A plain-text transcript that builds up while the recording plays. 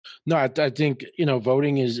No, I think,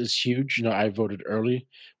 voting is huge. I voted early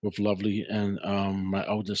with Lovely and, my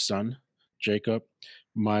oldest son, Jacob.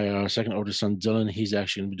 My, second oldest son, Dylan, he's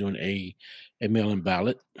actually gonna be doing a mail-in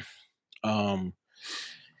ballot. Um,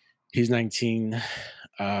 he's 19.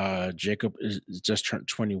 Jacob is just turned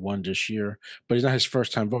 21 this year, but it's not his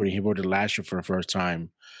first time voting. He voted last year for the first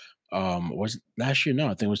time. Was it last year? No, I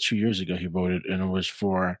think it was 2 years ago he voted, and it was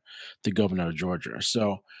for the governor of Georgia.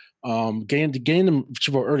 So, getting them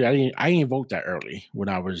to vote early, I didn't vote that early when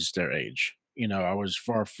I was their age. I was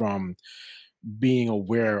far from being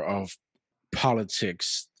aware of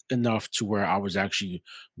politics enough to where I was actually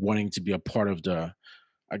wanting to be a part of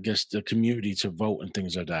I guess, the community to vote and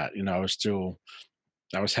things like that.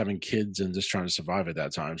 I was having kids and just trying to survive at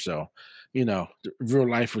that time. So, real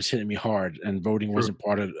life was hitting me hard, and voting Sure. wasn't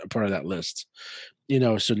part of that list.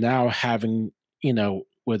 So now having,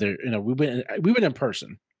 whether we went in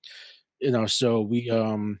person, so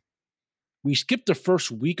we skipped the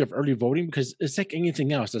first week of early voting because it's like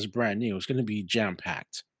anything else that's brand new. It's going to be jam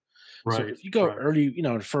packed. So Right, if you go right. early,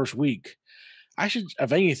 the first week,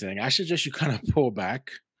 if anything, I suggest you kind of pull back,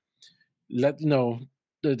 let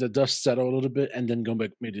the dust settle a little bit, and then go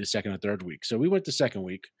back maybe the second or third week. So we went the second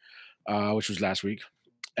week, which was last week,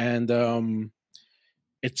 and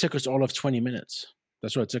it took us all of 20 minutes.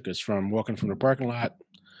 That's what it took us, from walking from the parking lot,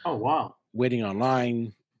 Oh, wow. waiting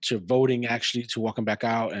online, to voting, actually, to walking back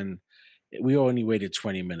out, and we only waited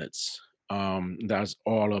 20 minutes. That was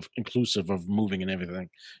all of inclusive of moving and everything,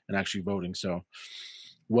 and actually voting. So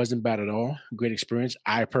wasn't bad at all. Great experience.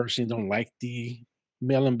 I personally don't like the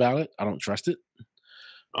mail-in ballot. I don't trust it.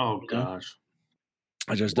 Oh You know, gosh.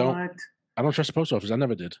 I just don't. What? I don't trust the post office. I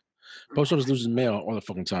never did. Post office loses mail all the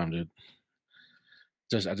fucking time, dude.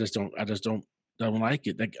 I just don't like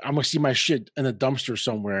it. Like, I'm gonna see my shit in a dumpster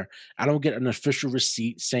somewhere. I don't get an official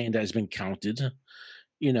receipt saying that it's been counted.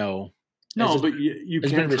 You know, it's No, just but you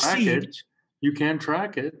it's been can track it. received. You can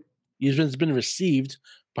track it. It's been received,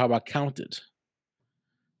 but how about counted?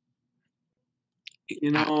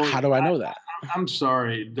 You know, How do I know that? I'm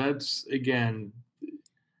sorry. That's again,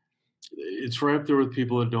 it's right up there with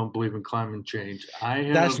people that don't believe in climate change.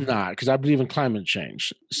 That's not, because I believe in climate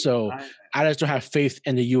change. So I, I just don't have faith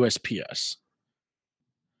in the USPS.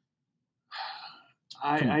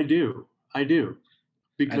 Come I on, do. I do I don't.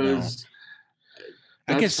 because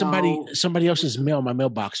I get that's how. somebody else's mail in my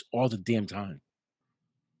mailbox all the damn time.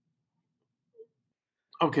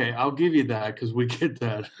 Okay, I'll give you that because we get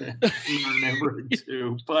that in our neighborhood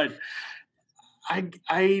too. But I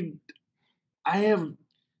I have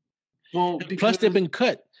Plus, they've because been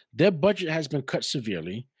cut. Their budget has been cut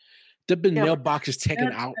severely. There've been yeah, but mailboxes taken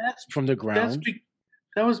that's out that's from the that's ground.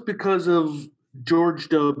 that was because of George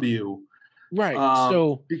W. Right.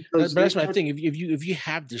 So, Because but they that's what I cut. think. If you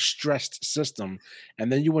have this stressed system,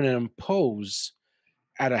 and then you want to impose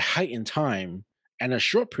at a heightened time and a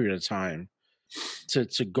short period of time to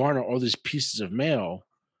garner all these pieces of mail,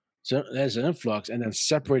 so there's an influx, and then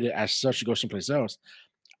separate it as such to go someplace else.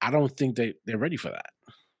 I don't think they're ready for that.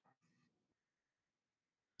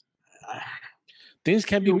 Things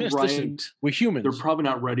can be You're missed. Listen, right. we're They're humans, probably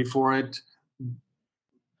not ready for it.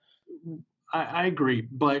 I agree,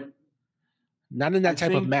 but not in I that type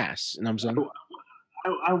of think mass. You know what I'm saying?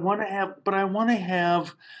 I want to have, but I want to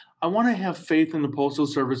have faith in the postal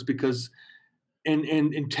service because and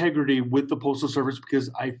integrity with the postal service because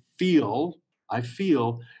I feel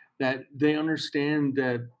that they understand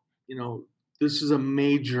that you know this is a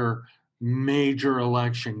major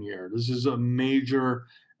election year. This is a major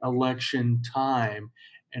election time,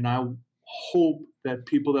 and I hope that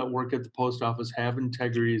people that work at the post office have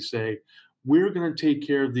integrity to say we're going to take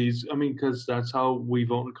care of these. I mean, because that's how we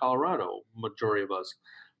vote in Colorado. Majority of us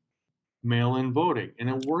mail in voting, and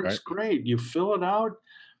it works Right. great. You fill it out,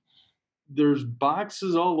 there's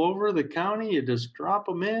boxes all over the county. You just drop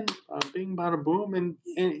them in, bing, bada, boom,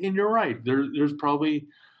 and you're right. There's probably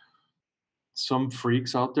some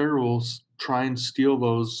freaks out there who will try and steal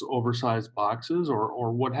those oversized boxes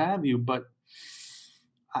or what have you. But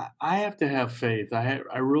I have to have faith. I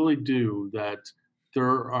really do that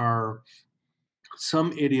there are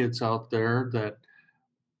some idiots out there that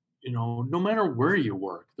no matter where you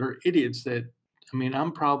work, there are idiots that. I mean,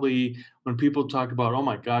 I'm probably when people talk about, oh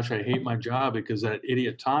my gosh, I hate my job because that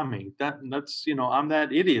idiot Tommy. I'm that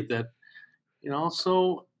idiot that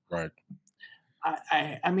So Right.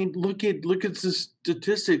 I mean, look at the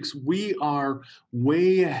statistics. We are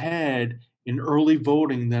way ahead in early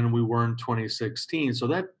voting than we were in 2016. So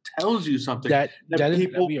that tells you something that That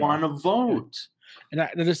people we are. want to Yeah. vote. And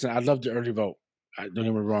listen, I love the early vote. Don't get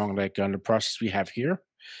me wrong. Like, on the process we have here,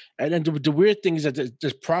 and then the weird thing is that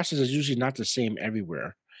the process is usually not the same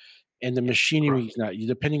everywhere. and the machinery Correct. is not.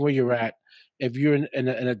 Depending where you're at, if you're in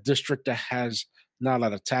a district that has not a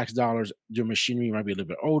lot of tax dollars, your machinery might be a little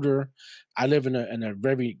bit older. I live in a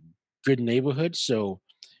very good neighborhood, so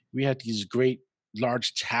we had these great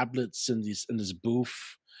large tablets in this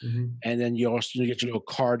booth, Mhm. and then you get your little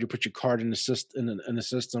card. You put your card in the system in the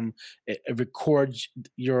system. It records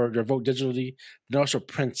your vote digitally. It also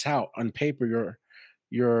prints out on paper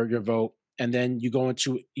your vote, and then you go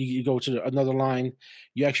to another line.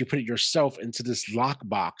 You actually put it yourself into this lock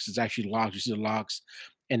box. It's actually locked. You see the locks,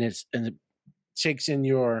 and it takes in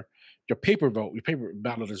your paper vote, your paper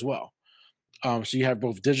ballot as well. So you have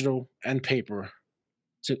both digital and paper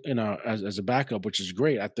to as a backup, which is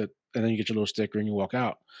great. And then you get your little sticker and you walk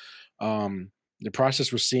out. The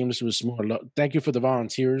process was seamless. It was smooth. Thank you for the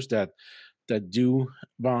volunteers that do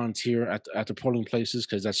volunteer at the polling places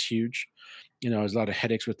because that's huge. There's a lot of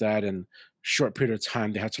headaches with that, and short period of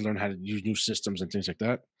time they have to learn how to use new systems and things like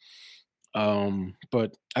that.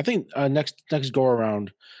 But I think next go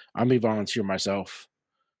around, I may volunteer myself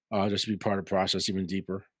just to be part of the process even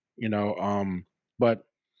deeper. But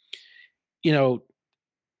you know,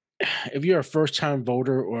 if you're a first time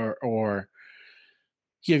voter or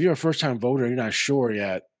yeah, if you're a first time voter, you're not sure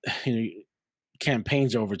yet. You know,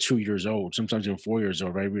 campaigns are over 2 years old, sometimes even 4 years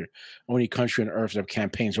old, right? We're only country on earth that have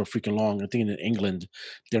campaigns so freaking long. I think in England,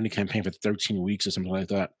 they only campaign for 13 weeks or something like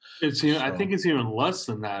that. I So think it's even less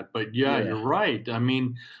than that, but yeah, yeah, you're right. I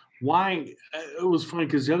mean, why it was funny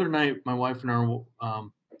because the other night my wife and I were,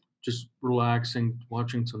 just relaxing,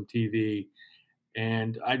 watching some TV,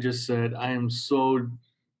 and I just said, "I am so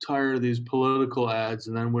tired of these political ads,"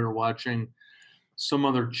 and then we were watching some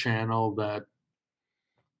other channel that,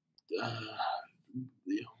 uh,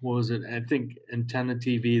 what was it? I think Antenna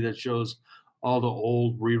TV that shows all the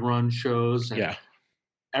old rerun shows, and yeah,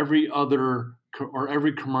 every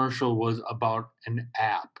commercial was about an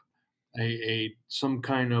app, a some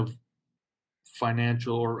kind of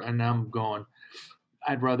financial or and I'm going,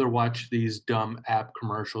 I'd rather watch these dumb app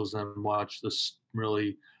commercials than watch this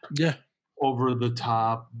really yeah, over the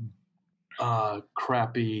top,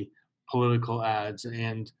 crappy political ads.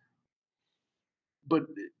 And but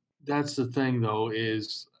that's the thing though,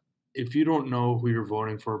 is if you don't know who you're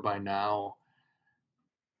voting for by now,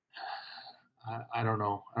 I don't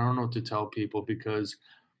know. I don't know what to tell people because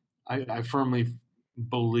I firmly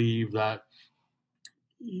believe that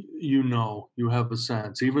you have a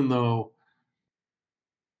sense, even though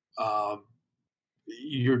um,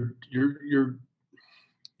 your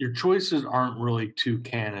choices aren't really two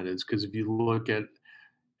candidates. Because if you look at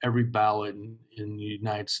every ballot in the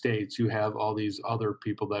United States, you have all these other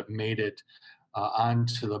people that made it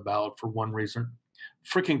onto the ballot for one reason.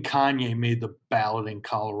 Freaking Kanye made the ballot in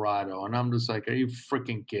Colorado, and I'm just like, are you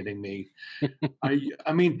freaking kidding me?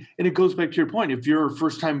 I mean, and it goes back to your point. If you're a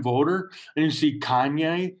first time voter and you see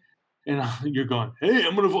Kanye, and you're going, "Hey,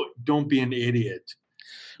 I'm gonna vote," don't be an idiot.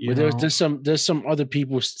 You but there's know? there's some there's some other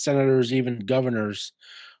people, senators, even governors,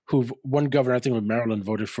 who've one governor I think of Maryland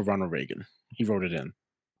voted for Ronald Reagan. He voted in.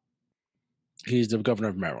 He's the governor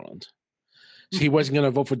of Maryland. So he wasn't going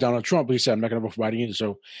to vote for Donald Trump, but he said, "I'm not going to vote for Biden either."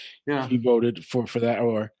 So Yeah. he voted for that.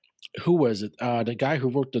 Or who was it? The guy who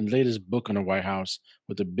wrote the latest book on the White House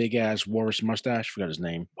with the big ass Walrus mustache. Forgot his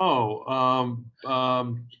name. Oh,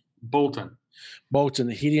 Bolton. Bolton.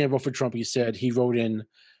 He didn't vote for Trump. He said he wrote in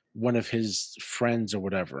one of his friends or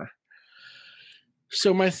whatever.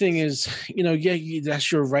 So my thing is, yeah, that's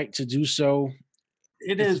your right to do so.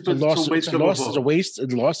 It It's is, a but it's a loss. It's a waste of a loss. It's a vote. waste. A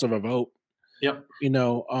loss of a vote. Yep. You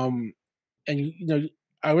know. And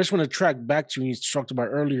I just want to track back to what you talked about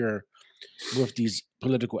earlier with these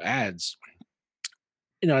political ads.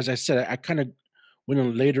 As I said, I kind of went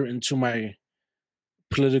on later into my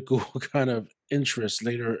political kind of interest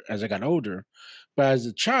later as I got older. But as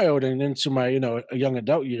a child and into my, young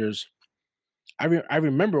adult years, I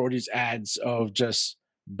remember all these ads of just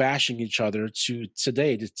bashing each other to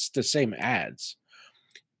today. It's the same ads.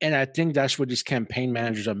 And I think that's what these campaign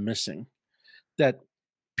managers are missing. That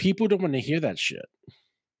people don't want to hear that shit,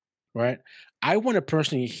 right? I want to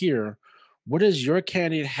personally hear what does your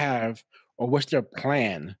candidate have or what's their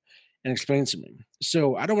plan and explain to me.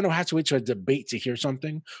 So I don't want to have to wait to a debate to hear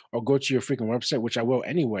something or go to your freaking website, which I will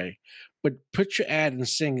anyway. But put your ad and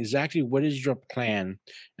saying exactly what is your plan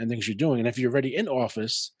and things you're doing. And if you're already in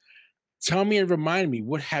office, tell me and remind me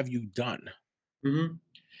what have you done. Mhm.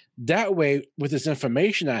 That way, with this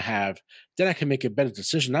information I have, then I can make a better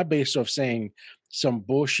decision, not based off saying some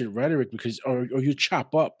bullshit rhetoric because or you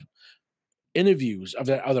chop up interviews of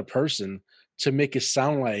that other person to make it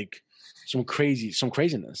sound like some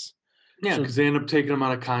craziness. Yeah, So because they end up taking them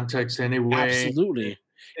out of context anyway. absolutely.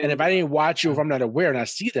 And if and I didn't watch you, if uh, I'm not aware and I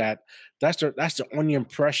see that, that's the only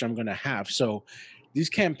impression I'm gonna have. So these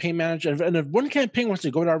campaign managers, and if one campaign wants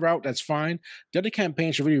to go that route, that's fine. The other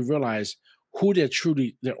campaign should really realize who their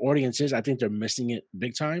audience is. I think they're missing it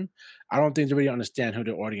big time. I don't think they really understand who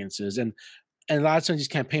their audience is. And a lot of times these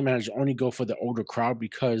campaign managers only go for the older crowd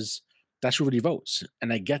because that's who really votes.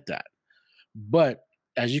 And I get that. But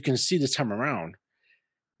as you can see this time around,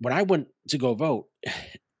 when I went to go vote,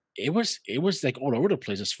 it was like all over the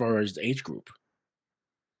place as far as the age group.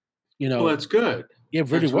 You well, know, that's good. it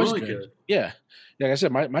really That's was really good. good. Yeah. Like I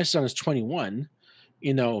said, my son is 21.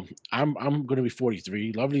 You know, I'm gonna be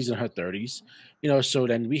 43. Lovely's in her 30s. So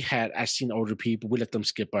then I seen older people. We let them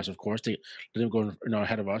skip us, of course. They let them go,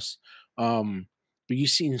 ahead of us. But you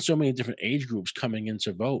seen so many different age groups coming in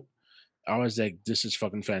to vote. I was like, this is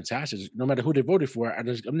fucking fantastic. No matter who they voted for, I'm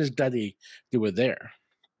just glad they were there.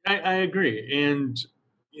 I agree, and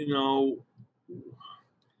you know,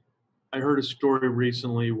 I heard a story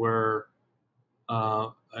recently where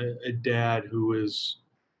a dad who is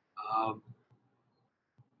um,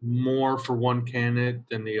 more for one candidate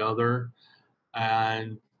than the other,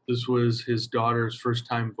 and this was his daughter's first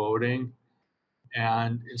time voting,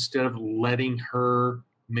 and instead of letting her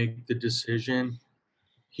make the decision,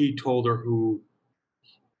 he told her who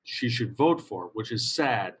she should vote for, which is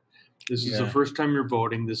sad. This is the Yeah. first time you're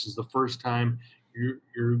voting. This is the first time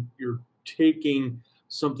you're taking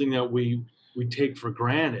something that we take for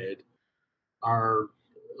granted, our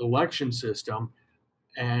election system,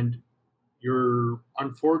 and you're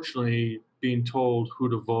unfortunately being told who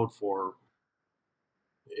to vote for,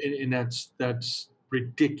 and that's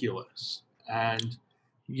ridiculous. And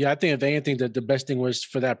Yeah, I think if anything, that the best thing was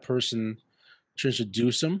for that person to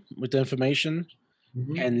introduce them with the information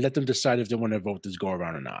mhm, and let them decide if they want to vote this go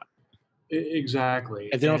around or not. exactly,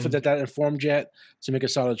 If they don't feel and that informed yet to make a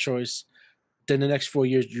solid choice, then the next 4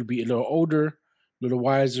 years you'll be a little older, a little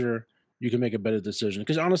wiser. You can make a better decision.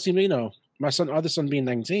 Because honestly, my other son being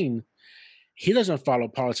 19, he doesn't follow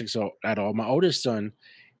politics at all. My oldest son,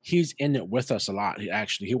 he's in it with us a lot.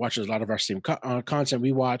 He watches a lot of our same content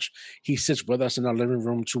we watch. He sits with us in our living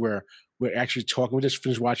room to where we're actually talking. We just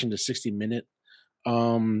finished watching the 60-minute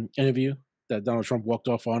interview that Donald Trump walked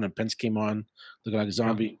off on and Pence came on looking like a yeah,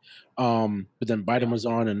 zombie. But then Biden yeah, was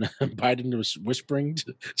on and Biden was whispering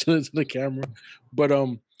to the camera. But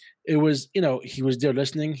it was, he was there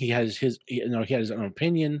listening. He had his own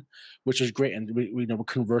opinion, which was great. And we're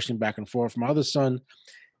conversing back and forth. My other son,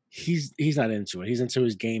 he's not into it. He's into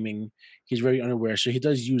his gaming. He's very unaware. So he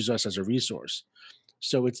does use us as a resource.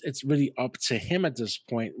 So it's really up to him at this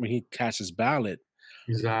point when he casts his ballot,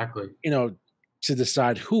 exactly. you know, to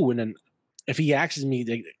decide who. And then if he asks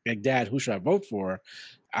me, like, Dad, who should I vote for?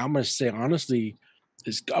 I'm gonna say honestly,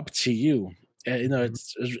 it's up to you. Mhm.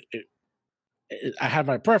 I have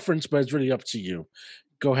my preference, but it's really up to you.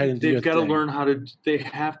 Go ahead and do They've your got to thing. learn how to. They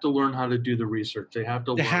have to learn how to do the research. They have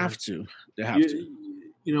to They have learn. to. They have to.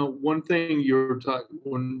 One thing you were talking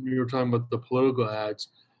when you were talking about the political ads.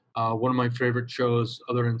 One of my favorite shows,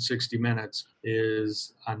 other than 60 Minutes,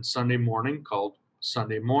 is on Sunday morning called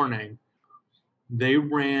Sunday Morning. They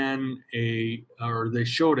ran or they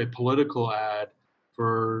showed a political ad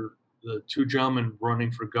for the two gentlemen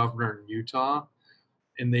running for governor in Utah,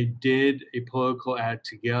 and they did a political ad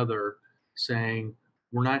together saying,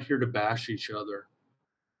 "We're not here to bash each other.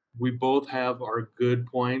 We both have our good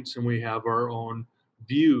points and we have our own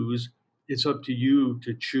views. It's up to you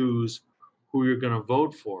to choose who you're going to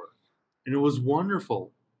vote for." And it was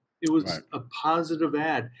wonderful. It Right. was a positive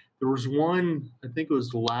ad. There was one, I think it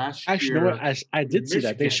was last Actually, you know what? year I did in see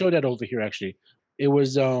that. They Michigan. showed that over here actually. It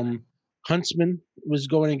was Huntsman was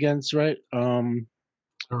going against, right? I don't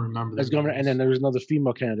remember As their governor, and then names. there was another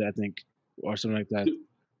female candidate, I think, or something like that.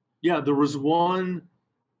 Yeah, there was one.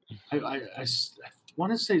 I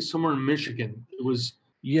want to say somewhere in Michigan. It was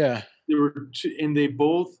Yeah, there were two, and they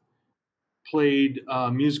both played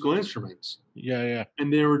musical instruments, yeah, yeah.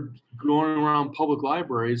 and they were going around public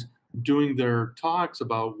libraries doing their talks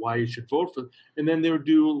about why you should vote for, and then they would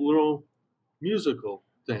do little musical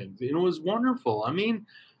things, and it was wonderful. I mean,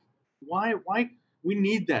 why we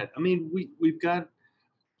need that? I mean, we've got.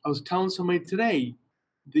 I was telling somebody today,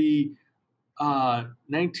 the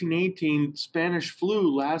 1918 Spanish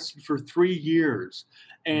flu lasted for 3 years,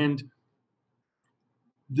 Mhm. and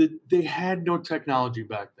they had no technology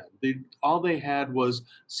back then. All they had was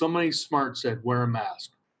somebody smart said, "Wear a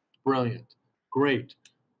mask." Brilliant, great,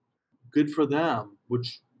 good for them.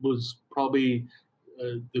 Which was probably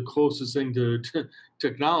the closest thing to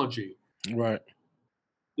technology. Right.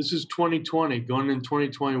 This is 2020, going in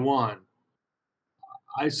 2021.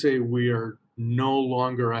 I say we are no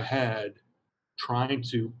longer ahead trying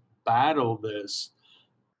to battle this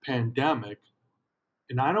pandemic.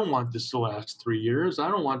 And I don't want this to last 3 years. I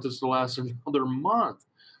don't want this to last another month.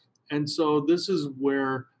 And so this is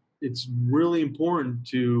where it's really important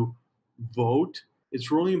to vote.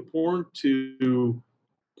 It's really important to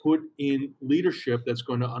put in leadership that's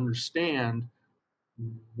going to understand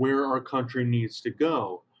where our country needs to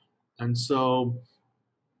go. And so,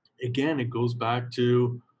 again, it goes back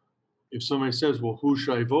to if somebody says, well, who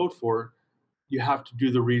should I vote for? You have to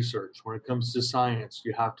do the research. When it comes to science,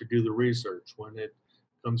 you have to do the research. When it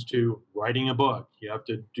comes to writing a book, you have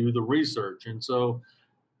to do the research. And so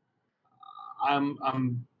I'm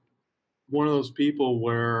one of those people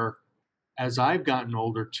where as I've gotten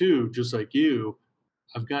older too, just like you,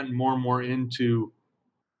 I've gotten more and more into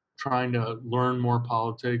trying to learn more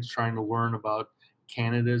politics, trying to learn about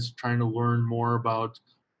candidates, trying to learn more about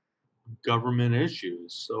government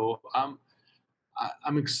issues. So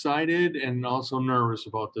I'm excited and also nervous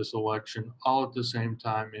about this election all at the same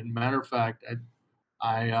time. And matter of fact,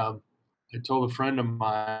 I told a friend of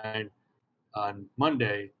mine on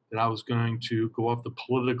Monday that I was going to go off the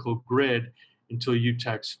political grid until you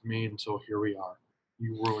texted me, and so here we are.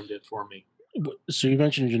 You ruined it for me. So you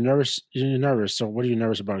mentioned you're nervous. You're nervous. So what are you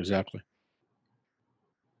nervous about exactly?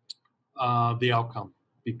 The outcome,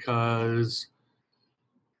 because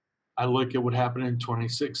I look at what happened in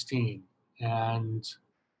 2016, and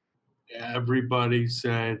everybody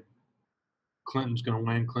said Clinton's going to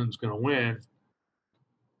win. Clinton's going to win.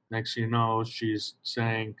 Next thing you know, she's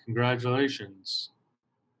saying, "Congratulations,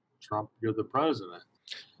 Trump, you're the president."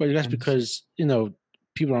 But that's And because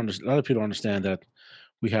people a lot of people understand that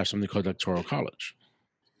we have something called electoral college,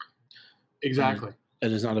 and exactly,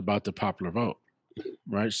 it is not about the popular vote,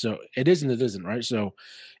 right? So it isn't. It isn't, right? So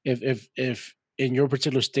if in your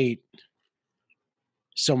particular state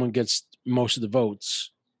someone gets most of the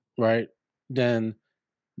votes, right, then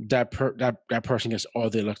that person gets all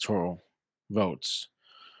the electoral votes.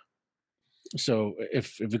 So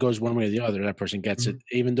if it goes one way or the other, that person gets it. mhm,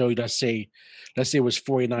 Even though let's say it was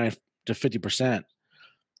 49 to 50%.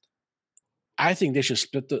 I think they should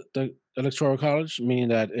split the electoral college, meaning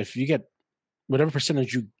that if you get whatever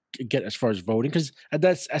percentage you get as far as voting, because at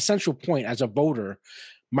that essential point as a voter,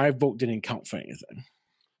 my vote didn't count for anything,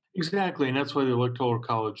 exactly, and that's why the electoral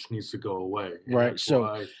college needs to go away, and right? that's So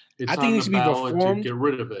why I it's think it on the needs to be ballot to reformed. get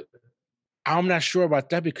rid of it. I'm not sure about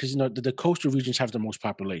that because the coastal regions have the most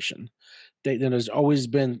population. Then there's always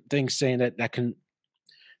been things saying that can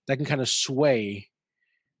kind of sway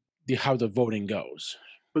how the voting goes.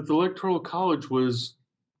 But the electoral college was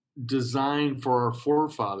designed for our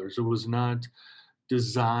forefathers. It was not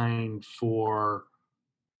designed for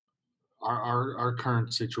our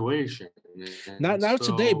current situation. And Not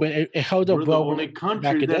today, but so it held we're up the well only back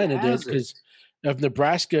country that then. It did has it. because of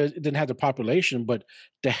Nebraska didn't have the population, but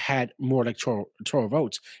they had more electoral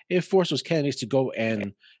votes. It forced those candidates to go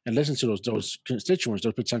and listen to those constituents,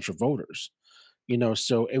 those potential voters.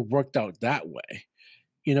 So it worked out that way.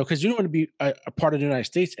 Because you don't want to be a part of the United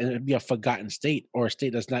States and it be a forgotten state or a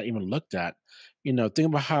state that's not even looked at. Think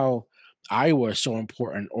about how Iowa is so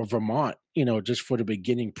important or Vermont, just for the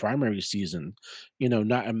beginning primary season,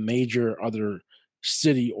 not a major other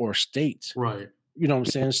city or state. Right. You know what I'm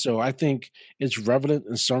saying? So I think it's relevant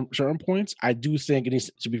in some certain points. I do think it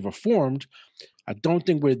needs to be reformed. I don't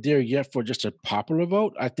think we're there yet for just a popular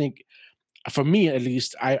vote. I think, for me at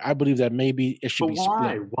least, I believe that maybe it should But be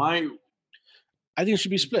why? split. Why? I think it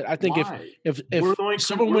should be split. I think if Why? if if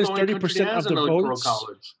someone We're the wins only country that 30% has of an the electoral votes,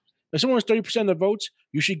 college. if someone wins 30% of the votes,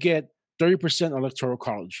 you should get 30% electoral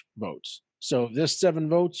college votes. So if there's 7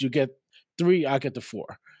 votes, you get 3, I get the 4,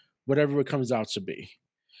 whatever it comes out to be.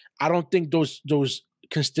 I don't think those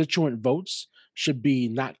constituent votes should be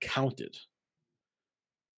not counted.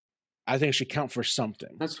 I think it should count for something.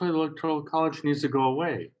 That's why the electoral college needs to go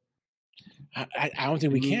away. I don't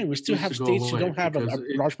think It we can. We still needs have to go states who away don't have because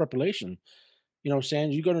a large population. You know what I'm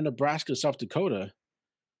saying? You go to Nebraska, South Dakota,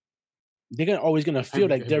 they're gonna always gonna feel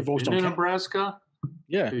like have their you votes been don't to count. Nebraska?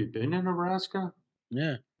 Yeah, Have you been to Nebraska? yeah.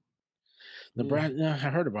 Yeah. Nebraska, yeah, I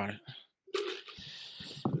heard about it.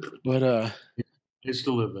 But I used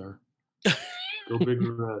to live there. Go Big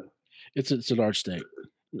Red. it's a large state.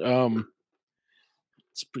 Um,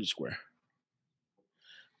 it's pretty square.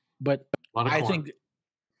 But A lot of I corn. think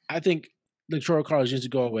I think the electoral college needs to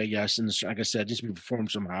go away. Yes, and like I said, it needs to be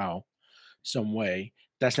reformed somehow, some way.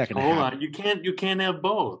 That's not going to Hold happen. on. You can't have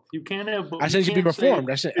both. You can't have both. I You said it should be can't say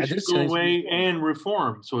reformed. I said I it did should say go it needs to be away reformed. and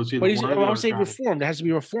reform. So it's either But one or I the don't other, say Johnny. reformed. It has to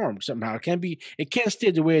be reformed somehow. It can't be. It can't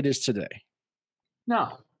stay the way it is today.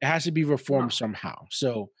 No, It has to be reformed no, somehow.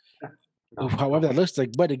 So, no, however no. that looks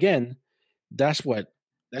like, but again, that's what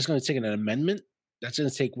that's going to take an amendment. That's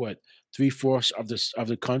gonna take what, 3/4 of this of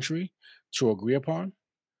the country to agree upon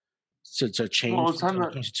to Well, change it's on the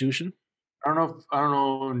the. Constitution? I don't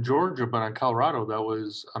know in Georgia, but in Colorado that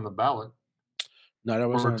was on the ballot No, that for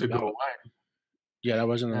wasn't it on the to go ballot. away. Yeah, that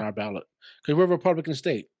wasn't on Yeah, our ballot because 'cause we're a Republican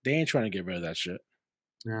state. They ain't trying to get rid of that shit,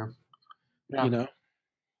 yeah, you yeah. know?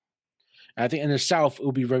 I think in the South, it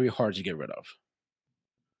would be very hard to get rid of.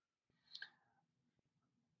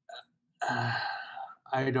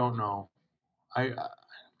 I don't know. I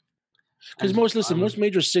Because I most was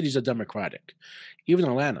major cities are Democratic. Even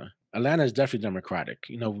Atlanta. Atlanta is definitely Democratic,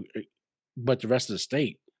 but the rest of the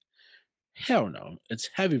state, hell no. It's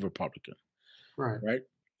heavy Republican, right. right?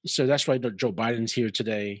 So that's why Joe Biden's here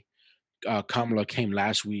today. Kamala came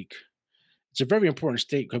last week. It's a very important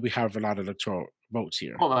state because we have a lot of electoral votes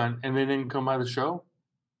here. Hold on, and they didn't come by the show?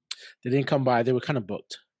 They didn't come by. They were kind of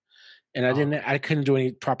booked. And Oh, okay. I couldn't do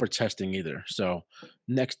any proper testing either. So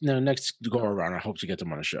next go around, I hope to get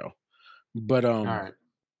them on the show. But Alright.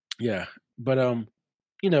 yeah. But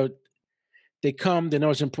you know, they come, they know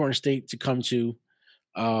it's an important state to come to.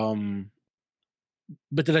 Um,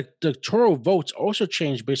 but the electoral votes also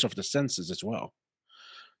change based off the census as well.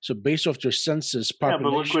 So based off their census Yeah, but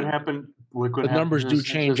population, look what the happened numbers to the do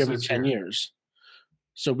change census every this 10 year. years.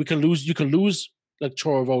 So you can lose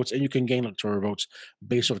electoral votes and you can gain electoral votes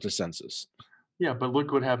based off the census. Yeah, but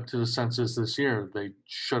look what happened to the census this year. They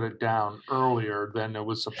shut it down earlier than it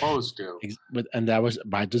was supposed to. And that was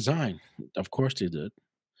by design. Of course they did.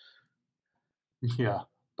 Yeah,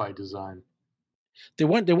 by design. They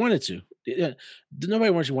wanted to. Yeah,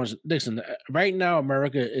 nobody wants. Listen, right now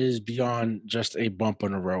America is beyond just a bump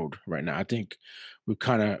on the road. Right now, I think we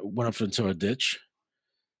kind of went up into a ditch,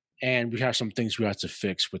 and we have some things we have to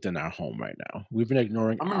fix within our home right now. We've been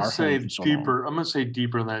ignoring our home for so long. I'm gonna say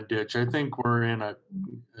deeper in that ditch. I think we're in a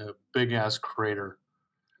big ass crater.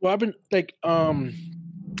 Well, I've been like,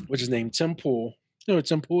 what's his name? Tim Pool. You know what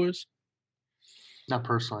Tim Pool is? Not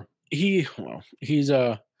personally. Well, he's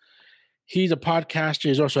a podcaster.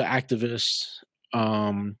 He's also an activist.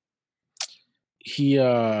 Um, he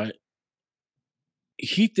uh,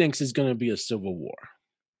 he thinks it's going to be a civil war,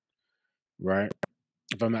 right?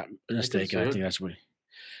 If I'm not I can mistaken, see I it. think that's what.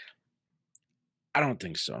 I don't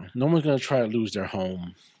think so. No one's going to try to lose their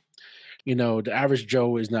home. The average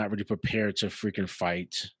Joe is not really prepared to freaking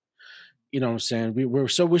fight. You know what I'm saying? We're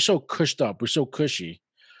so cushed up. We're so cushy.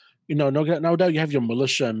 No doubt you have your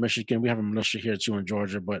militia in Michigan. We have a militia here too in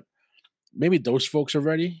Georgia, but maybe those folks are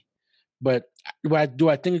ready. But do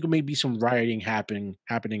I think it may be some rioting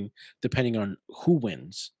happening depending on who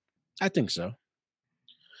wins? I think so.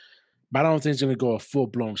 But I don't think it's gonna go a full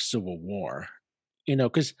blown civil war.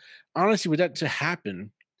 Because honestly, with that to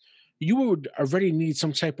happen, you would already need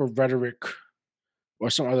some type of rhetoric or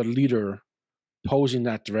some other leader posing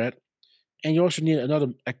that threat. And you also need another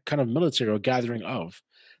kind of military or gathering of.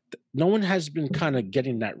 No one has been kind of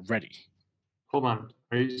getting that ready. Hold on.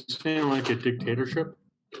 Are you saying like a dictatorship?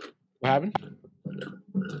 What happened?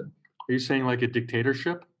 Are you saying like a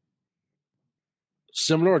dictatorship?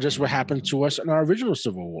 Similar or just what happened to us in our original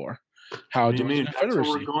Civil War. What How do you during the mean? That's what we're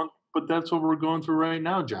Confederacy. going. But that's what we're going through right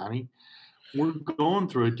now, Johnny. We're going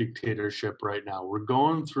through a dictatorship right now. We're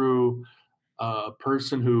going through a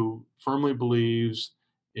person who firmly believes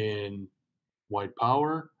in white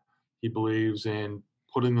power. He believes in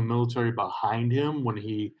putting the military behind him when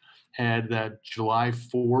he had that July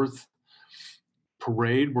 4th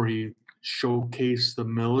parade where he showcased the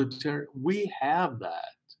military. We have that.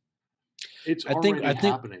 It's I already think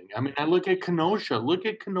happening. I mean, I look at Kenosha. Look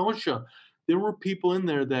at Kenosha. There were people in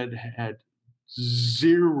there that had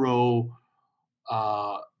zero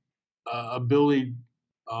uh, ability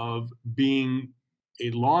of being a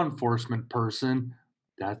law enforcement person.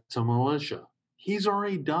 That's a militia. He's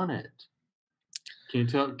already done it. Can you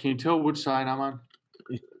tell? Can you tell which side I'm on?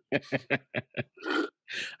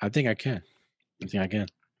 I think I can. I think I can.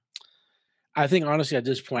 I think honestly at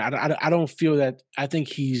this point, I don't feel that. I think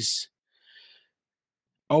he's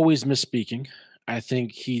always misspeaking. I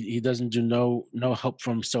think he doesn't do no help for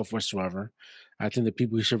himself whatsoever. I think the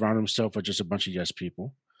people he surround himself are just a bunch of yes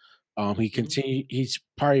people. Mhm. He's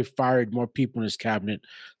probably fired more people in his cabinet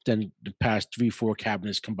than the past 3, 4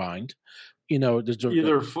 cabinets combined. There's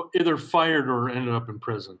Either fired or ended up in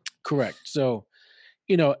prison. correct. So,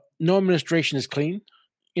 no administration is clean.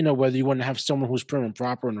 Whether you want to have someone who's prim and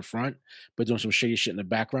proper in the front, but doing some shady shit in the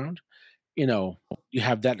background, you know, you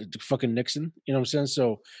have that fucking Nixon, you know what I'm saying?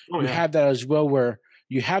 So Oh you yeah. have that as well where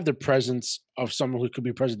you have the presence of someone who could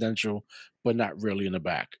be presidential, but not really in the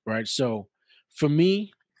back, right? So for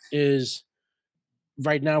me is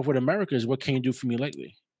right now with America is what can you do for me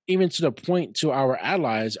lately? Even to the point to our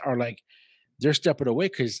allies are like, They're stepping away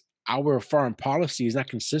because our foreign policy is not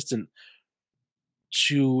consistent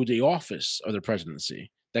to the office of the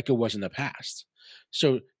presidency like it was in the past.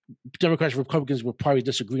 So Democrats and Republicans will probably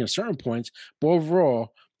disagree on certain points, but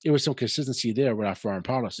overall, it was some consistency there with our foreign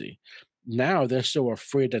policy. Now they're so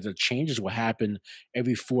afraid that the changes will happen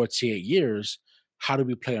every 4 to 8 years. How do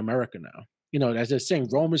we play America now? As they're saying,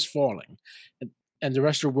 Rome is falling, and the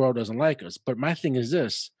rest of the world doesn't like us. But my thing is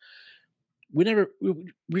this: we're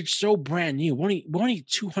so brand new. We're only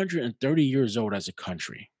 230 years old as a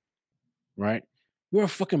country, right? We're a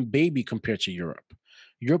fucking baby compared to Europe.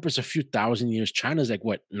 Europe is a few thousand years. China's like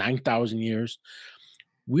what, 9,000 years?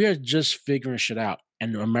 We are just figuring shit out.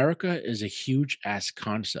 And America is a huge ass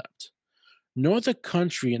concept. No other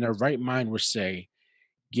country in their right mind would say,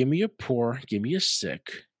 give me a poor, give me a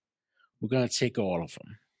sick. We're going to take all of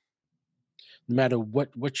them. No matter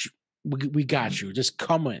we got you. Just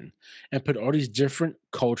come in and put all these different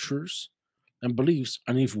cultures and beliefs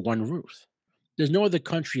underneath one roof. There's no other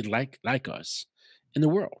country like us in the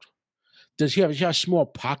world. You have small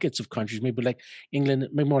pockets of countries, maybe like England,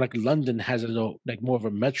 maybe more like London has a little like more of a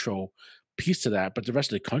metro piece to that, but the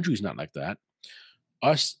rest of the country is not like that.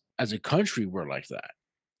 Us as a country, we're like that.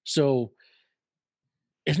 So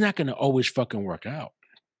it's not gonna always fucking work out.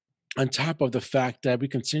 On top of the fact that we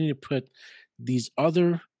continue to put these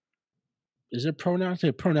other is it pronouns?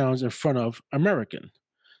 Yeah, pronouns in front of American.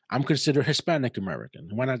 I'm considered Hispanic American.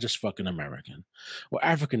 Why not just fucking American? Or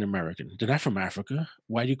African American. They're not from Africa.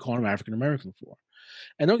 Why do you call them African American for?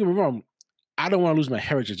 And don't get me wrong, I don't want to lose my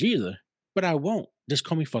heritage either, but I won't. Just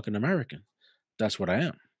call me fucking American. That's what I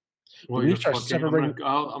am. But Well, when you you're start fucking. separating,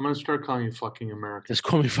 I'm gonna start calling you fucking American. just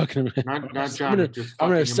call me fucking American. Not I'm in Johnny, the, just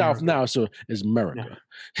I'm in the fucking South America. now, so it's Yeah, America.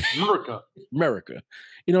 America. America.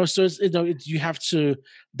 So you have to.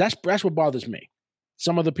 That's what bothers me.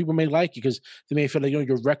 Some other people may like you because they may feel like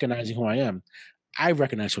you're recognizing who I am. I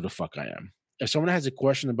recognize who the fuck I am. If someone has a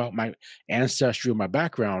question about my ancestry or my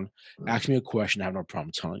background, ask me a question. I have no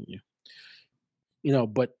problem telling you.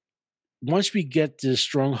 But once we get this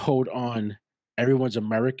stronghold on everyone's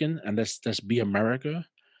American and let's be America,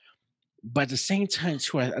 but at the same time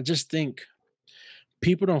too, I just think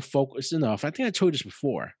people don't focus enough. I think I told you this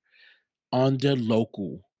before on their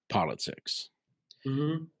local politics.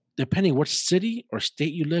 Hmm. Depending what city or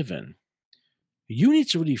state you live in, you need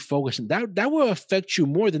to really focus, and that will affect you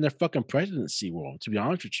more than the fucking presidency will. To be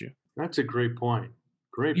honest with you, That's a great point. you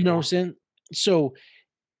Great know what I'm point. saying. So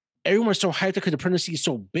everyone's so hyped because the presidency is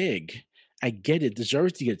so big. I get it,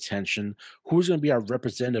 deserves the attention. Who's going to be our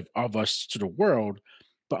representative of us to the world?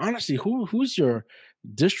 But honestly, who's your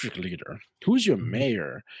district leader? Who's your Mhm.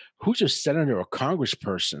 mayor? Who's your senator or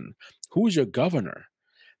congressperson? Who's your governor?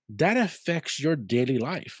 That affects your daily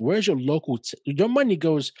life. Where's your your money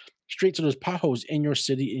goes straight to those potholes in your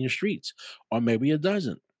city, in your streets, or maybe it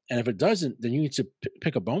doesn't. And if it doesn't, then you need to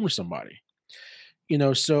pick a bone with somebody.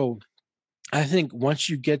 So I think once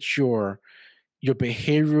you get your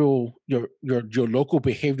behavioral your local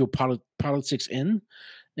behavioral politics and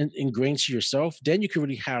ingrained to yourself, then you can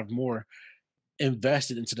really have more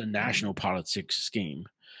invested into the national politics scheme.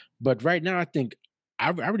 But right now, I think I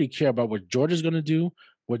really care about what Georgia's going to do,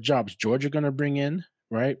 what jobs Georgia going to bring in,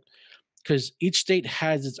 right? Because each state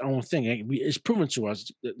has its own thing. It's proven to us.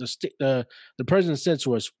 The president said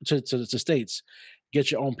to us to the states, get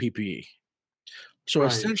your own PPE. So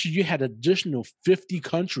Right. essentially, you had additional 50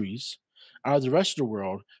 countries out of the rest of the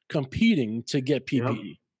world competing to get Yep.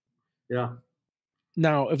 PPE. Yeah.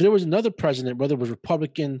 Now, if there was another president, whether it was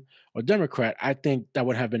Republican or Democrat, I think that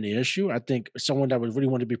would have been the issue. I think someone that would really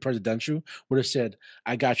want to be presidential would have said,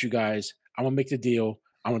 I got you guys. I'm gonna make the deal.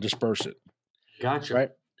 I'm gonna disperse it. Gotcha.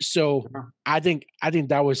 Right. So Yeah. I think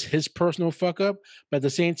that was his personal fuck up. But at the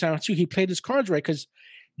same time, too, he played his cards right because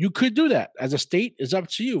you could do that. As a state, it's up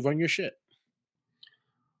to you. Run your shit.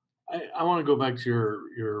 I want to go back to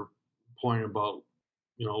your point about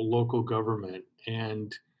local government,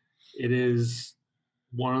 and it is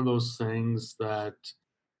one of those things that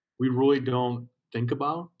we really don't think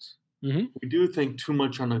about. Hmm. We do think too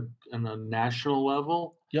much on a national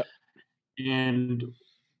level, Yep. and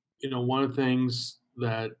one of the things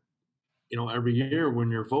that every year when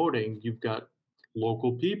you're voting, you've got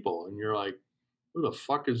local people, and you're like, who the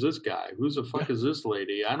fuck is this guy? Who's the Yeah. fuck is this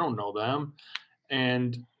lady? I don't know them.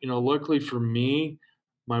 And luckily for me,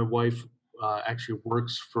 my wife actually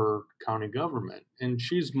works for county government, and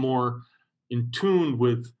she's more in tune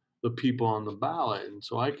with the people on the ballot, and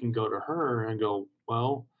so I can go to her and go,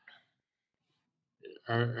 well,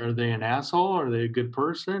 are they an asshole? Are they a good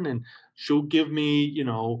person? And she'll give me,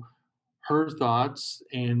 her thoughts,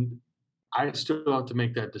 and I still have to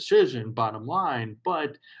make that decision, bottom line.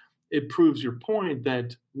 But it proves your point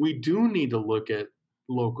that we do need to look at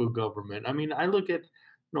local government. I mean, I look at,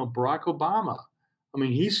 Barack Obama. I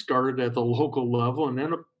mean, he started at the local level and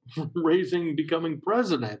ended up becoming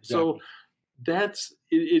president. So Exactly.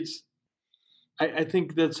 it's I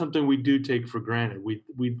think that's something we do take for granted.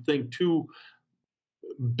 We think too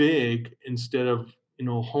big instead of,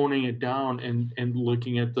 honing it down and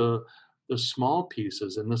looking at the small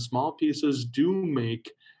pieces. And the small pieces do make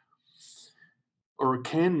or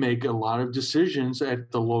can make a lot of decisions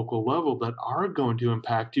at the local level that are going to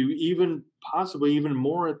impact you, even possibly even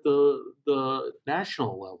more at the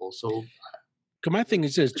national level. So 'Cause my thing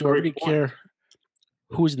is this: it's a do I great really point. care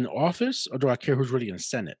who's in office, or do I care who's really in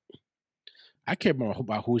Senate? I care more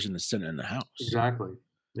about who's in the Senate and the House. Exactly.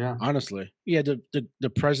 Yeah. Honestly, yeah, the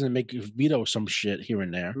president make veto some shit here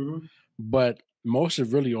and there, Hmm. but most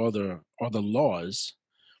of really all the laws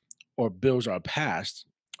or bills are passed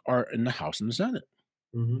are in the House and the Senate.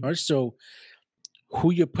 Hmm. Right. So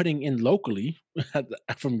who you're putting in locally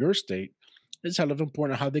from your state is hell of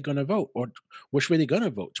important how they're going to vote or which way they're going to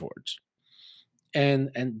vote towards.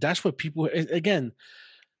 And that's what people again.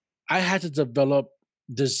 I had to develop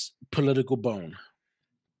this political bone.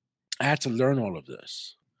 I had to learn all of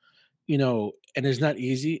this. And it's not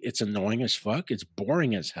easy. It's annoying as fuck. It's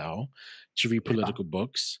boring as hell to read Yeah. political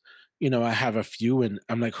books. I have a few and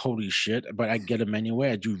I'm like, holy shit, but I get them anyway.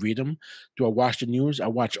 I do read them. Do I watch the news? I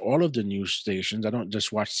watch all of the news stations. I don't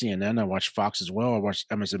just watch CNN. I watch Fox as well. I watch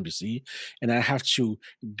MSNBC. And I have to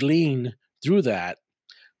glean through that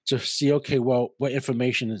to see, okay, well, what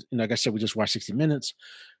information is, like I said, we just watched 60 Minutes.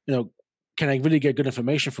 You know, can I really get good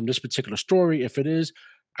information from this particular story? If it is,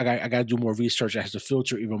 I got to do more research. I have to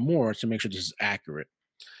filter even more to make sure this is accurate.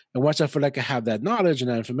 And once I feel like I have that knowledge and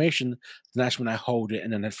that information, then that's when I hold it,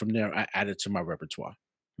 and then from there I add it to my repertoire.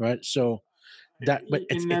 Right. So but And it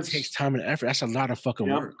takes that's time and effort. That's a lot of fucking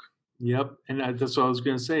yep, work. yep. And that's what I was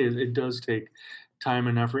going to say. It does take time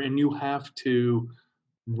and effort, and you have to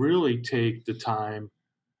really take the time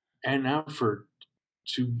and effort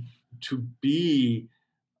to to be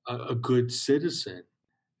a good citizen.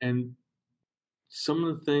 And some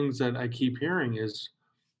of the things that I keep hearing is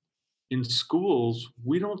in schools,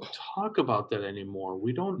 we don't talk about that anymore.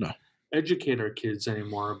 We don't No, educate our kids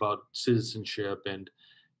anymore about citizenship and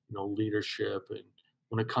leadership, and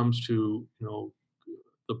when it comes to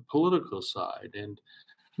the political side. And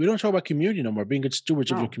we don't talk about community no more. Being good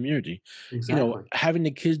stewards of your no, community. exactly. Having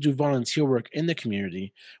the kids do volunteer work in the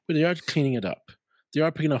community, where they are cleaning it up. They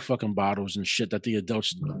are picking up fucking bottles and shit that the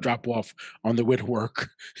adults drop off on their way to work.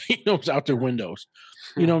 It's out their Yeah. windows.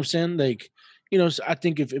 You know what I'm saying? Like, so I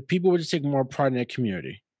think if people would just take more pride in their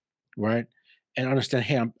community, right? And understand,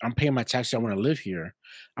 hey, I'm paying my taxes. I want to live here.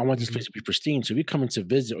 I want this Mhm. place to be pristine. So if you're coming to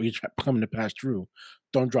visit or you're coming to pass through,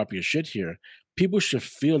 don't drop your shit here. People should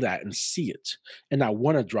feel that and see it, and not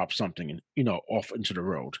want to drop something, off into the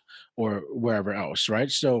road or wherever else, right?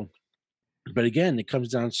 So, but again, it comes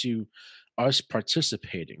down to us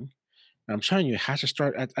participating. And I'm telling you, it has to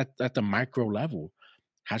start at the micro level.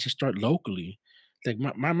 Has to start locally. Like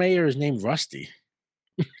my mayor is named Rusty.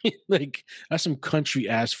 Like that's some country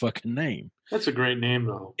ass fucking name. That's a great name,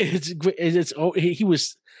 though. It's great. It's oh, he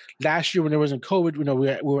was last year when there wasn't COVID.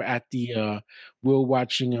 We were at the we were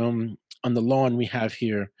watching on the lawn we have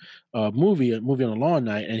here a movie on the lawn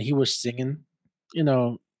night, and he was singing, you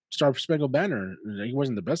know, Star Spangled Banner. He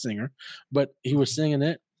wasn't the best singer, but he was Mhm. singing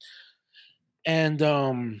it, and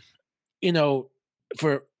you know,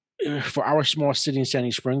 for for our small city in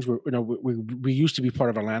Sandy Springs, we used to be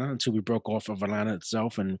part of Atlanta until we broke off of Atlanta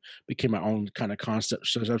itself and became our own kind of concept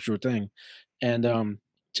conceptual thing. And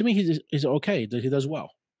to me, he's okay. He does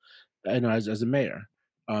well, as a mayor.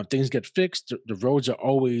 Things get fixed. The roads are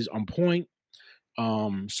always on point.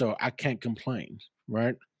 So I can't complain.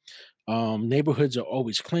 Right. Neighborhoods are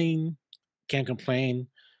always clean. Can't complain.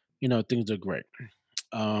 Things are great.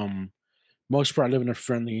 Um, Most part, I live in a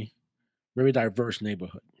friendly, very diverse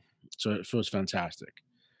neighborhood, so it feels fantastic.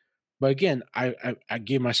 But again, I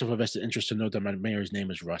gave myself a vested interest to know that my mayor's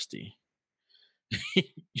name is Rusty.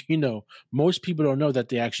 Most people don't know that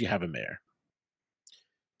they actually have a mayor.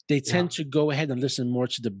 They Yeah. tend to go ahead and listen more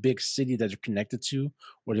to the big city that they're connected to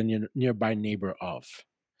or the nearby neighbor of.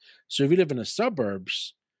 So if you live in the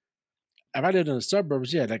suburbs, if I lived in the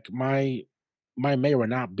suburbs, yeah, like my mayor would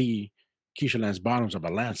not be Keisha Lance Bottoms of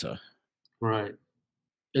Atlanta. Right.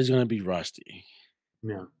 It's gonna be Rusty,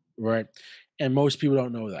 Yeah. right? And most people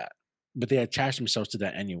don't know that, but they attach themselves to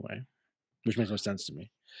that anyway, which makes no sense to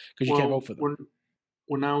me because you can't vote Well, for them.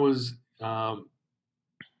 when I was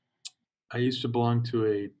I used to belong to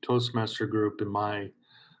a Toastmaster group in my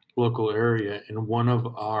local area, and one of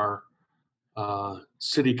our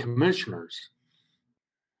city commissioners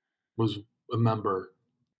was a member,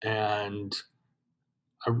 and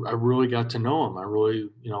I really got to know him. I really,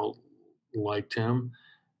 liked him,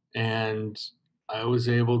 and I was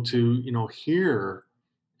able to, hear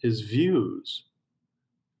his views,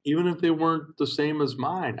 even if they weren't the same as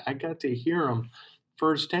mine. I got to hear them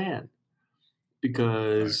firsthand Right.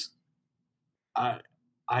 because I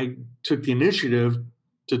I took the initiative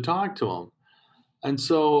to talk to him, and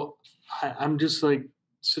so I'm just like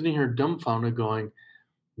sitting here dumbfounded, going,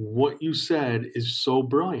 "What you said is so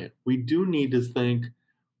brilliant. We do need to think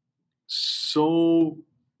so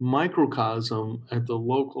microcosm at the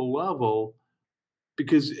local level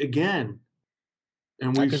because again,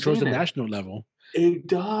 and That we've controls the seen it, national level. it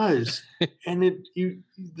does. And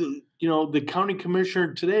the county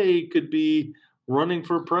commissioner today could be running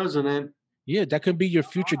for president Yeah, that could be your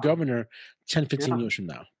future tomorrow. governor 10, 15 Yeah, years from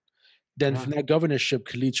now. Then yeah, from that governorship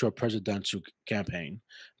could lead to a presidential campaign,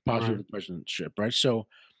 possibly right. the presidentship, right? So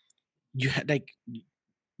like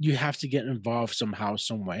you have to get involved somehow,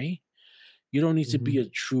 some way. You don't need to be Mhm. a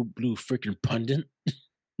true blue freaking pundit.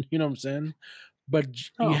 You know what I'm saying? But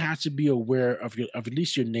you No, have to be aware of your of at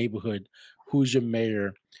least your neighborhood, who's your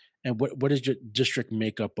mayor, and what is your district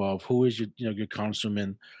makeup of, who is your your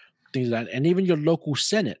councilman, things like that, and even your local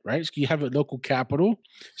senate, right? So you have a local capital,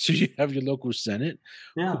 so you have your local senate,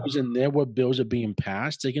 yeah. who's in there, what bills are being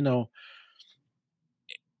passed. Like,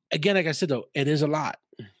 again, like I said though, it is a lot.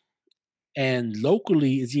 And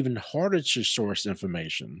locally it's even harder to source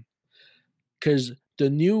information because the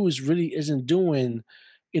news really isn't doing,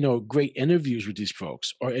 great interviews with these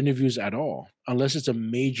folks or interviews at all, unless it's a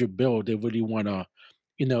major bill they really want to,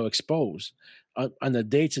 expose. On the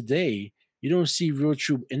day to day, you don't see real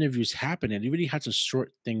true interviews happening. You really have to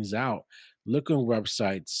sort things out, look on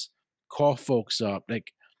websites, call folks up.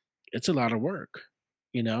 Like it's a lot of work,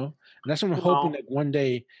 and that's what I'm hoping Well, that one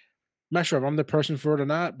day. I'm not sure if I'm the person for it or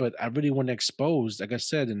not, but I really want to expose, like I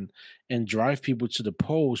said, and drive people to the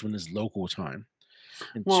polls when it's local time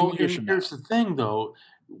in 2 well, years and from now. here's the thing though,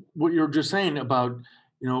 what you're just saying about,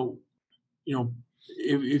 you know you know,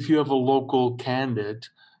 if you have a local candidate,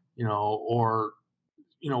 or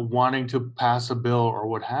wanting to pass a bill or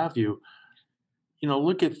what have you,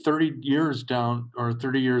 look at 30 years down or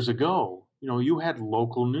 30 years ago. You had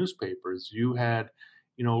local newspapers, you had,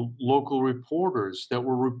 local reporters that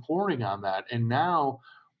were reporting on that. And now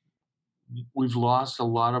we've lost a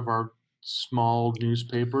lot of our small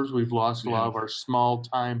newspapers. We've lost a We lot have of our small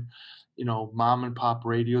time, mom and pop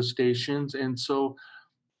radio stations. And so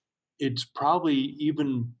it's probably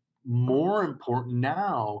even more important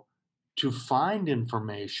now to find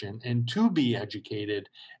information and to be educated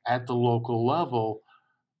at the local level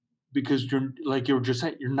because you're like you were just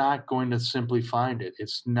saying, you're not going to simply find it.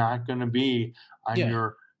 It's not going to be on yeah.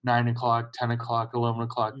 your 9 o'clock, 10 o'clock, 11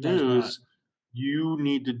 o'clock No, it's not. news. You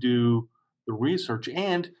need to do the research.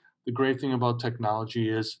 And the great thing about technology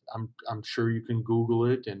is I'm sure you can Google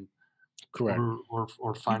it and Correct. or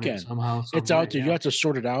You find it can. somehow, It's some out way. there. You Yeah. have to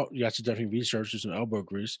sort it out. You have to definitely research this some elbow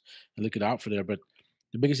grease and look it out for there. But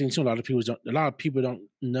the biggest thing too, a lot of people don't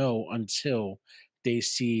know until they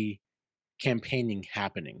see campaigning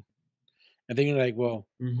happening. And then you're like, well,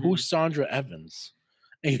 Hmm. who's Sandra Evans?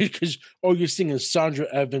 And because all you're seeing is Sandra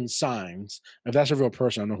Evans signs. If that's a real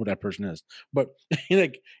person, I don't know who that person is. But you're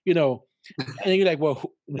like, and then you're like, well,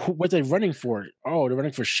 what they running for? Oh, they're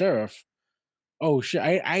running for sheriff. Oh shit!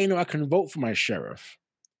 I didn't know I can vote for my sheriff.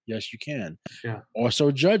 Yes, you can. Yeah.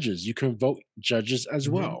 Also, judges. You can vote judges as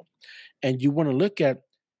Hmm. well. And you want to look at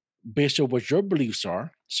based on what your beliefs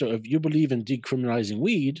are. So if you believe in decriminalizing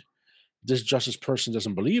weed, this justice person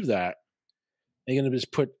doesn't believe that. They're going to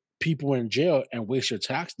just put people in jail and waste your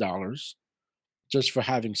tax dollars just for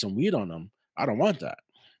having some weed on them. I don't want that.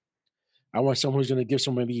 I want someone who's going to give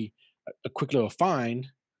someone maybe a quick little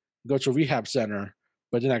fine, go to a rehab center,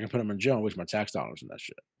 but then I can put them in jail and waste my tax dollars and that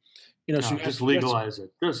shit. So No, just you have to legalize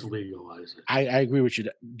it. Just legalize it. I agree with you.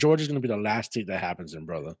 Georgia's going to be the last state that happens in,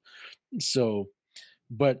 brother. So,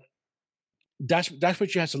 but that's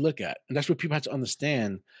what you have to look at, and that's what people have to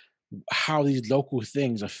understand how these local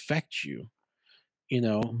things affect you. You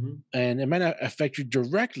know, Mhm. and it might not affect you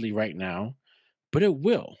directly right now, but it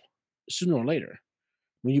will sooner or later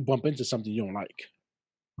when you bump into something you don't like.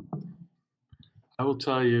 I will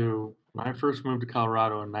tell you, when I first moved to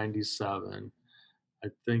Colorado in '97, I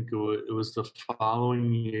think it was the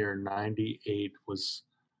following year, '98 was,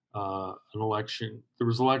 an election. There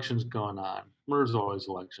was elections going on. There's always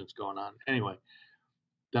elections going on. Anyway,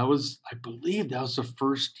 I believe that was the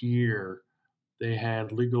first year they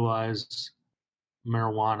had legalized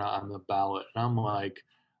marijuana on the ballot, and I'm like,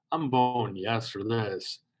 "I'm voting yes for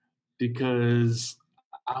this." because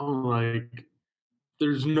I'm like,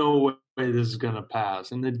 there's no way this is gonna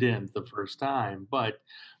pass, and it didn't the first time. But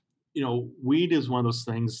weed is one of those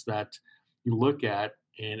things that you look at,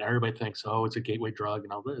 and everybody thinks, oh, it's a gateway drug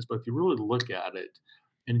and all this. But if you really look at it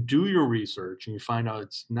and do your research, and you find out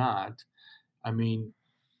it's not, I mean,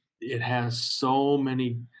 it has so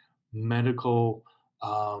many medical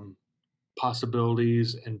um,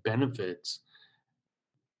 possibilities and benefits.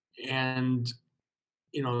 And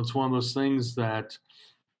it's one of those things that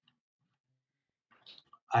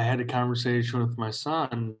I had a conversation with my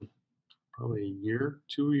son probably a year,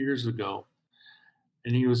 2 years ago,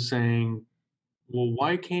 and he was saying, well,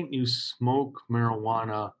 why can't you smoke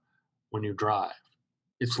marijuana when you drive?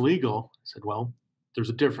 It's legal. I said, well, there's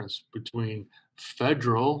a difference between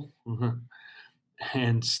federal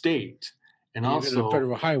and state. And You get a also,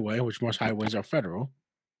 federal highway, which most highways are federal.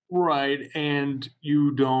 right, and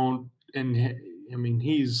you don't, and I mean,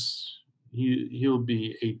 he'll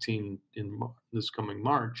be 18 in this coming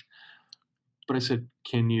March. But I said,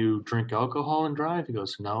 can you drink alcohol and drive? He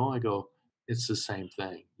goes, no. I go, it's the same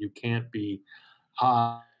thing. You can't be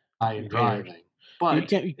high and Impaired. driving. You But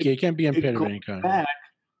can't you can't be it impaired of goes any kind. back.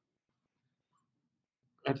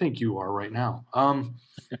 I think you are right now.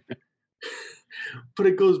 But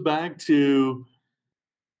it goes back to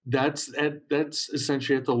that's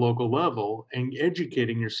essentially at the local level and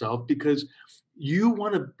educating yourself, because you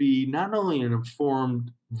want to be not only an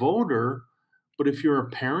informed voter, but if you're a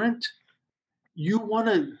parent, you want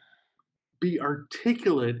to be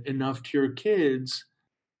articulate enough to your kids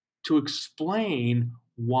to explain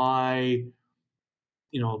why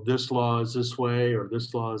this law is this way or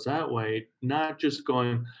this law is that way, not just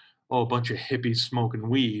going, oh, a bunch of hippies smoking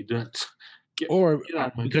weed. get, Or, get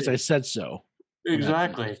out of my because I said so, and that's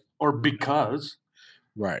exactly, or because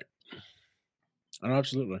right. Oh,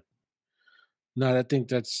 absolutely. No, I think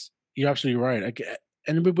that's you're absolutely right.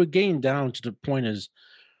 And we're getting down to the point is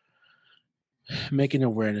making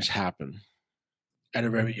awareness happen at a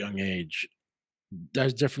very Mhm. young age.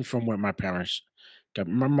 That's different from what my parents got.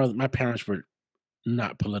 My parents were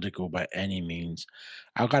not political by any means.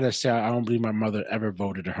 I gotta say, I don't believe my mother ever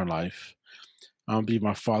voted in her life. I don't believe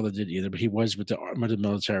my father did either, but he was with the army, the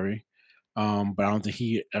military. But I don't think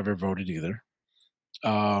he ever voted either.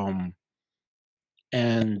 Um,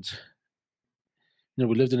 and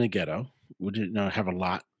we lived in a ghetto. We didn't have a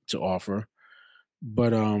lot to offer,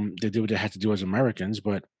 but they did what they had to do as Americans.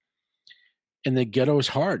 But in the ghetto, it's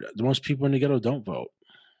hard. The most people in the ghetto don't vote.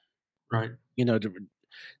 Right. You know,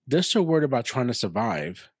 they're so worried about trying to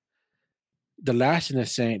survive. The last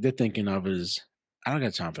thing they're thinking of is, I don't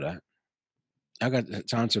got time for that. I got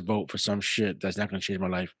time to vote for some shit that's not going to change my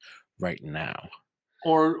life right now.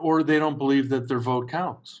 Or they don't believe that their vote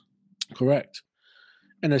counts. Correct.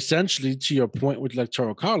 And essentially, to your point with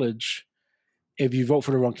electoral college, if you vote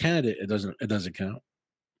for the wrong candidate, it doesn't count,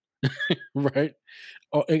 right?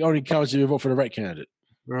 Or it only counts if you vote for the right candidate.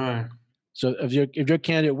 Right. So if your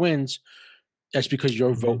candidate wins, that's because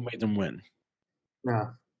your vote Mhm. made them win.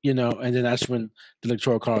 Yeah. And then that's when the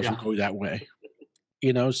electoral college will Yeah. go that way.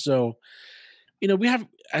 So we have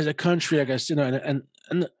as a country, I guess, and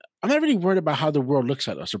I'm not really worried about how the world looks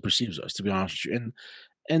at us or perceives us, to be honest with you.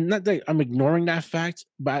 And not that I'm ignoring that fact,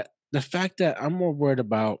 but the fact that I'm more worried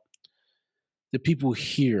about the people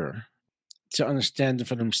here to understand it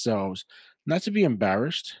for themselves, not to be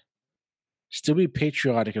embarrassed, still be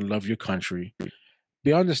patriotic and love your country.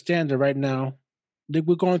 Be understand that right now that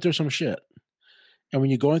we're going through some shit. And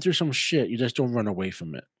when you're going through some shit, you just don't run away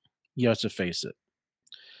from it. You have to face it.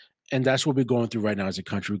 And that's what we're going through right now as a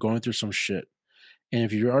country. We're going through some shit. And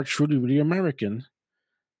if you are truly really American,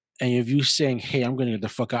 and if you saying, "Hey, I'm going to get the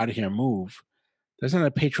fuck out of here and move," that's not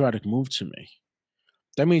a patriotic move to me.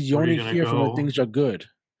 That means you Where are you only gonna hear from when go? things are good.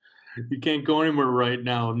 You can't go anywhere right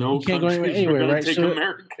now. You No can't go anywhere countries are anyway, gonna right? take So,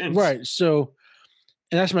 Americans. right. So,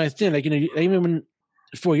 and that's my thing. Like, even when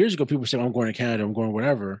 4 years ago, people said, "I'm going to Canada, I'm going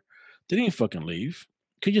whatever," they didn't fucking leave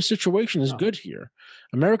because your situation is No. good here.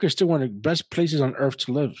 America is still one of the best places on earth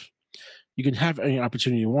to live. You can have any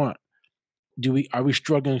opportunity you want. Are we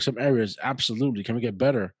struggling in some areas? Absolutely. Can we get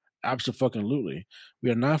better? Absolutely.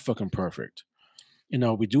 We are not fucking perfect.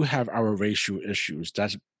 We do have our racial issues.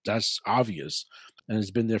 That's obvious, and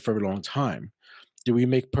it's been there for a long time. Do we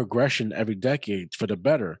make progression every decade for the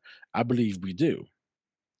better? I believe we do.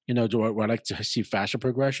 Do I like to see faster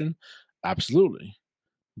progression? Absolutely,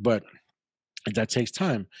 but that takes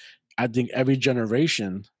time. I think every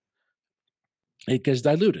generation it gets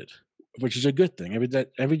diluted. which is a good thing.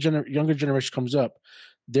 Younger generation comes up,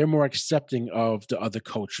 they're more accepting of the other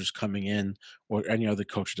cultures coming in or any other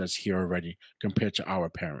culture that's here already compared to our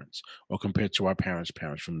parents or compared to our parents'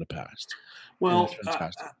 parents from the past, and it's Well,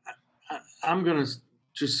 fantastic. I'm going to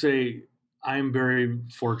just say I'm very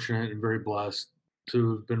fortunate and very blessed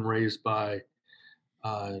to have been raised by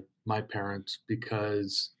my parents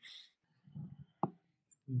because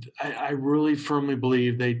I really firmly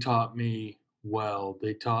believe they taught me well.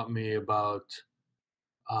 They taught me about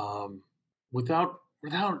um, without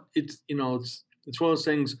it's it's one of those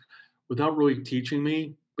things without really teaching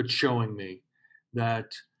me, but showing me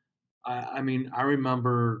that I mean I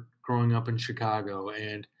remember growing up in Chicago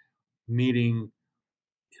and meeting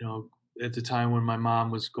at the time when my mom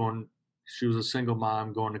was going, she was a single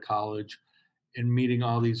mom going to college and meeting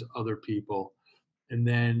all these other people and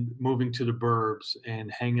then moving to the burbs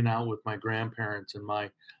and hanging out with my grandparents and my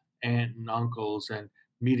aunt and uncles and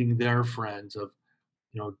meeting their friends of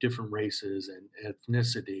different races and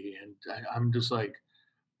ethnicity and I'm just like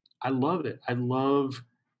I love it. I love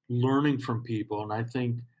learning from people and I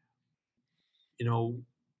think you know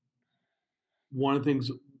one of the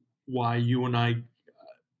things why you and I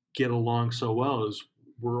get along so well is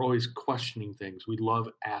we're always questioning things. We love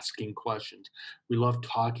asking questions. We love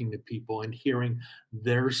talking to people and hearing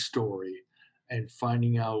their story and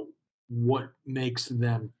finding out what makes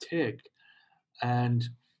them tick. And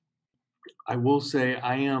I will say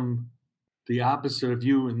I am the opposite of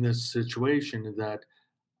you in this situation that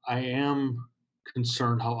I am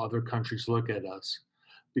concerned how other countries look at us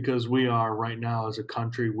because we are right now as a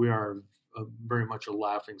country, we are very much a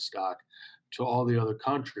laughing stock to all the other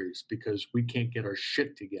countries because we can't get our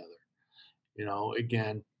shit together.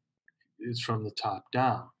 Again, it's from the top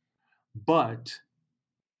down. But,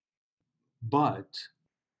 but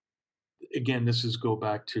again, this is go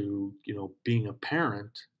back to, being a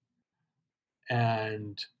parent.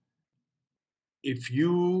 And if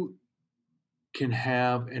you can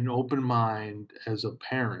have an open mind as a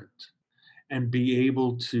parent and be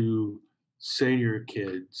able to say to your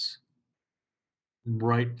kids,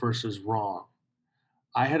 right versus wrong.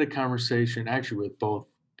 I had a conversation actually with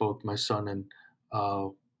both my son and uh,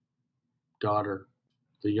 daughter,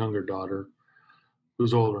 the younger daughter,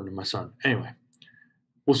 who's older than my son. Anyway,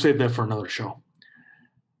 we'll save that for another show.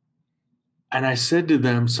 And I said to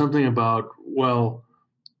them something about, well,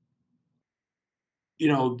 you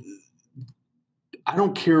know, I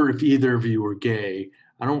don't care if either of you are gay.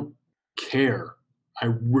 I don't care. I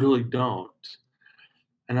really don't.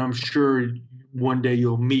 And I'm sure one day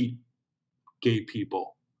you'll meet gay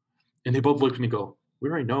people. And they both looked at me and go, we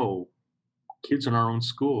already know kids in our own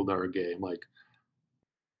school that are gay. I'm like,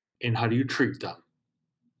 and how do you treat them?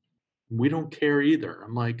 We don't care either.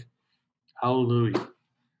 I'm like, hallelujah.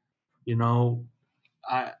 You know,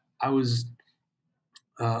 I was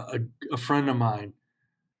a friend of mine.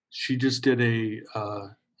 She just did a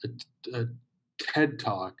TED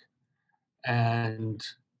talk, and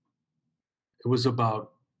it was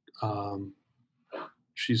about um,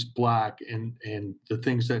 she's black and the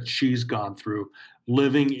things that she's gone through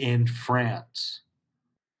living in France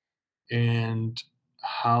and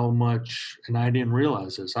how much. And I didn't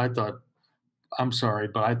realize this. I thought I'm sorry,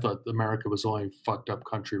 but I thought America was the only fucked up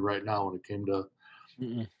country right now when it came to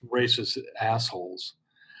Mm-mm. racist assholes.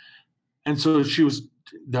 And so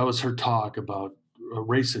that was her talk about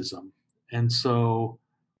racism. And so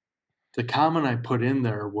the comment I put in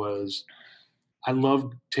there was, I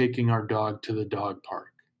loved taking our dog to the dog park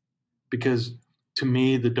because to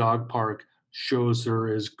me, the dog park shows there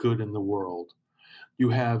is good in the world. You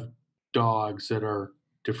have dogs that are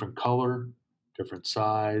different color, different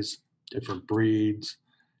size, different breeds.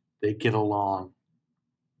 They get along.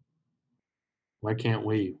 Why can't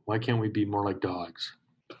we? Why can't we be more like dogs?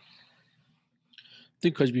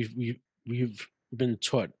 Think because we've been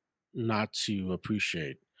taught not to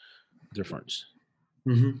appreciate difference,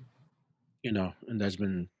 Mhm. and there's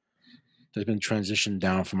been transition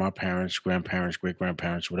down from our parents, grandparents, great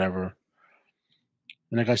grandparents, whatever.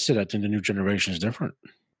 And like I said, I think the new generation is different.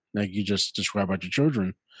 Like you just described about your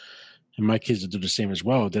children, and my kids do the same as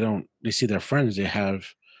well. They see their friends, they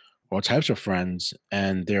have all types of friends,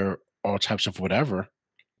 and they're all types of whatever,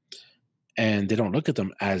 and they don't look at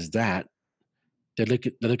them as that. They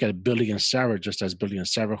look at Billy and Sarah just as Billy and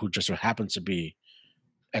Sarah, who just so happens to be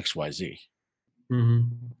XYZ.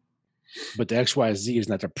 Mhm. But the XYZ is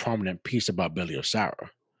not the prominent piece about Billy or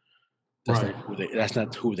Sarah. Right. That's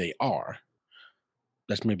not who they are.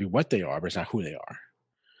 That's maybe what they are, but it's not who they are.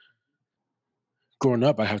 Growing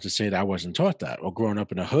up, I have to say that I wasn't taught that. Or growing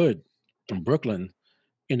up in the hood in Brooklyn,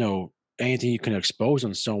 you know, anything you can expose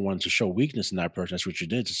on someone to show weakness in that person, that's what you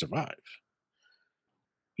did to survive.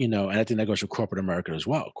 And I think that goes for corporate America as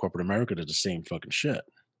well. Corporate America does the same fucking shit,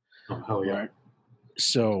 Oh, hell yeah. right?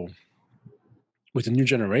 So with the new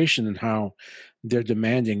generation and how they're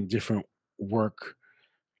demanding different work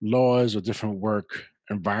laws or different work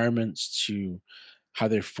environments to how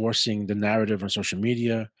they're forcing the narrative on social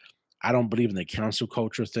media. I don't believe in the cancel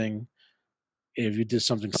culture thing. If you did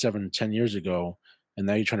something 7, 10 years ago and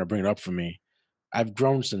now you're trying to bring it up for me, I've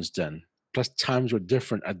grown since then. Plus, times were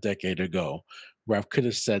different a decade ago where I could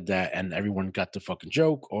have said that and everyone got the fucking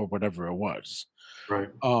joke or whatever it was. Right.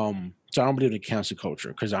 So I don't believe in cancel culture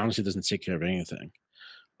because honestly it doesn't take care of anything.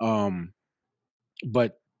 Um,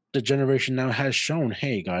 but the generation now has shown,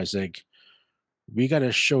 hey guys, like we got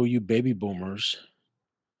to show you baby boomers,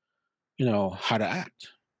 how to act.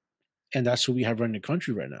 And that's who we have running the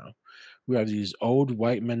country right now. We have these old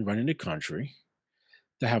white men running the country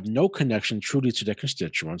that have no connection truly to their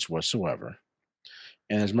constituents whatsoever.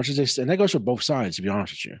 And as much as and that goes for both sides, to be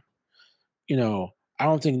honest with you. I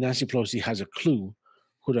don't think Nancy Pelosi has a clue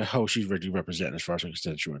who the hell she's really representing as far as her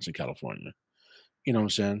constituents in California. You know what I'm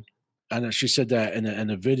saying? And she said that in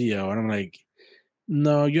a video, and I'm like,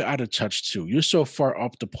 no, you're out of touch too. You're so far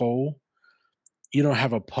up the pole, you don't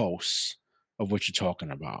have a pulse of what you're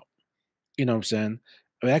talking about. You know what I'm saying?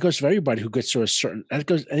 I mean, that goes for everybody who gets to a certain that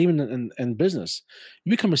goes and even in business. You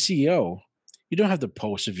become a CEO, you don't have the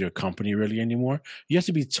pulse of your company really anymore. You have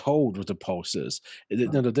to be told what the pulse is.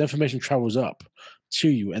 The information travels up to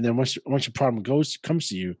you. And then once your problem comes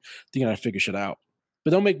to you, then you gotta figure shit out.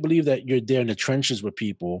 But don't make believe that you're there in the trenches with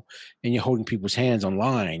people and you're holding people's hands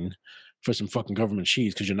online for some fucking government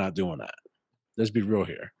cheese because you're not doing that. Let's be real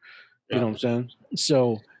here. You know Yeah. what I'm saying?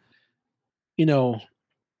 So, you know,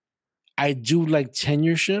 I do like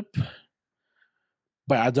tenureship,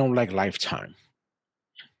 but I don't like lifetime.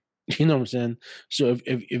 You know what I'm saying? So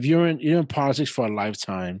if you're in politics for a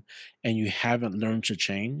lifetime and you haven't learned to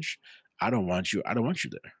change, I don't want you. I don't want you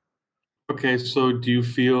there. Okay, so do you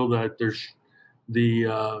feel that there's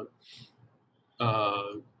the uh,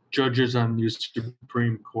 judges on the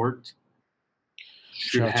Supreme Court Should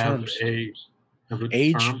should have have terms, a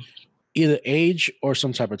age, term? either age or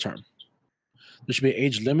some type of term. There should be an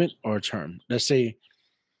age limit or a term. Let's say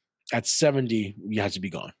at 70 you have to be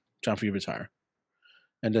gone. Time for you to retire,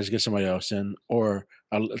 and let's get somebody else in, or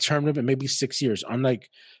a term limit, maybe 6 years. Unlike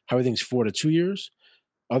how everything's 4 to 2 years,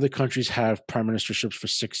 other countries have prime ministerships for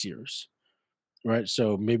 6 years, right?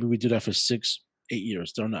 So maybe we do that for 6, 8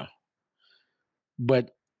 years. Don't know.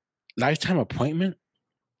 But lifetime appointment,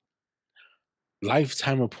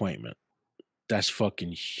 lifetime appointment. That's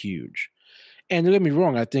fucking huge. And don't get me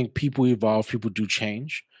wrong, I think people evolve, people do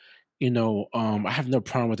change. I have no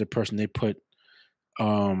problem with the person they put.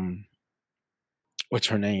 Um, what's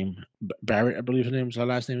her name? Barrett, I believe her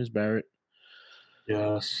last name is Barrett,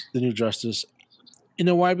 Yes. the new justice. You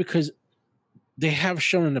know why? Because they have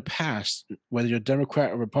shown in the past, whether you're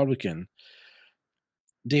Democrat or Republican,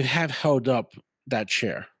 they have held up that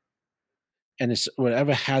chair. And it's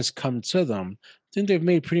whatever has come to them, I think they've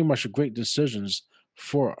made pretty much great decisions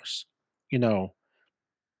for us. You know,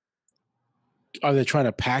 are they trying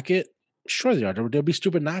to pack it? Sure, they are. They'll be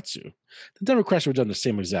stupid not to. The Democrats have done the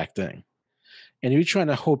same exact thing. And if you're trying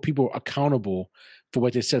to hold people accountable for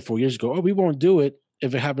what they said 4 years ago, oh, we won't do it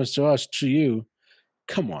if it happens to us, to you.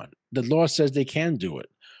 Come on. The law says they can do it.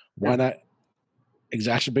 Why Yeah. not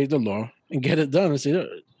exacerbate the law and get it done and say,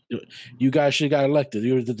 you guys should have got elected.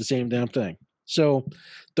 You did the same damn thing. So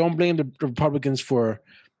don't blame the Republicans for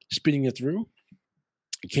speeding it through.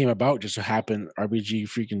 It came about just so happened RBG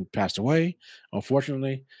freaking passed away,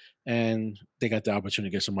 unfortunately, and they got the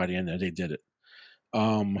opportunity to get somebody in there. They did it.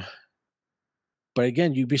 Um, but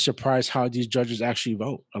again, you'd be surprised how these judges actually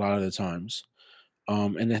vote a lot of the times.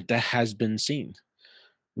 And that has been seen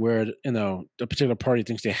where the particular party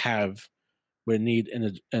thinks they have what they need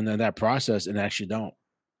in that process and actually don't.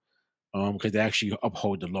 Because they actually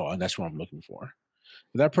uphold the law, and that's what I'm looking for.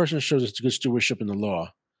 If that person shows us good stewardship in the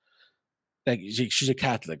law, like she's a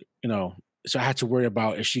Catholic, so I had to worry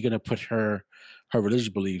about is she going to put her religious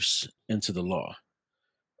beliefs into the law.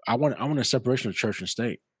 I want a separation of church and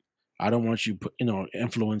state. I don't want you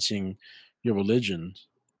influencing your religion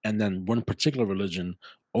and then one particular religion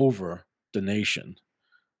over the nation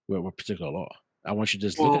with particular law. I want you to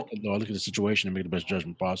just look at Well, the law, look at the situation, and make the best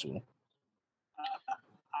judgment possible.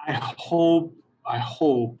 I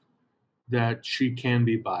hope that she can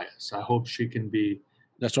be biased. I hope she can be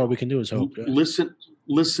That's all we can do is hope. Yeah. listen,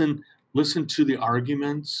 listen, listen to the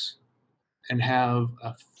arguments and have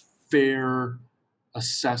a fair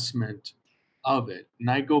assessment of it. And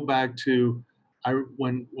I go back to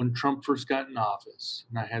when Trump first got in office,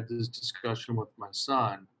 and I had this discussion with my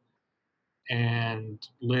son, and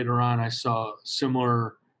later on I saw a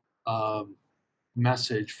similar um,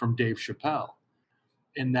 message from Dave Chappelle,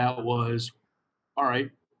 and that was, all right,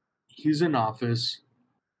 he's in office,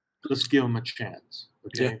 let's give him a chance,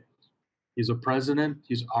 Yeah. okay? He's a president,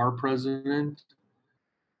 he's our president,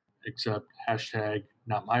 except hashtag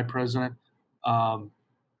not my president. Um,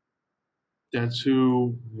 that's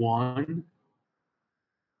who won.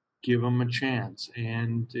 Give him a chance,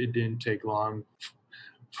 and it didn't take long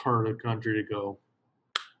for the country to go,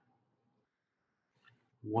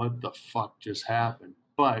 what the fuck just happened?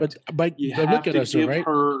 But you But look have at to us, though, give right?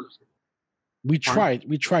 her, pardon?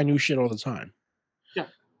 We try new shit all the time. Yeah,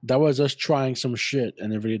 That was us trying some shit,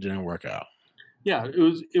 and it really didn't work out. yeah.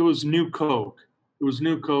 It was new Coke. It was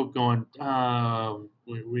new Coke going.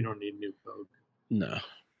 We don't need new Coke. No,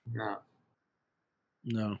 No,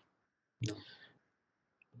 no. no.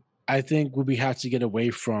 I think what we have to get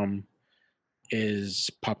away from is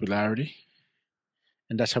popularity,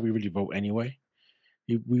 and that's how we really vote anyway.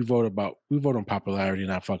 We vote on popularity,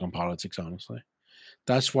 not fucking politics. Honestly,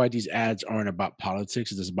 that's why these ads aren't about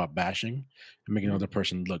politics. It's just about bashing and making Mhm. another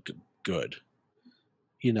person look good.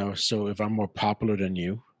 So if I'm more popular than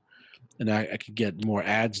you and I could get more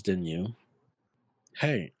ads than you,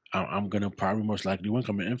 hey, I'm gonna probably most likely win,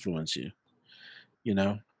 come and influence you. You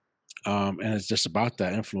know, and it's just about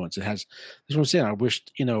that influence. That's what I'm saying. I wish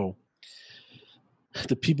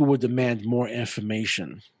the people would demand more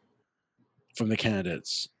information from the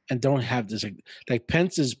candidates and don't have this like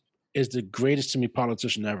Pence is the greatest to me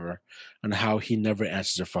politician ever, and how he never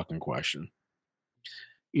answers a fucking question.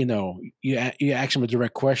 You ask him a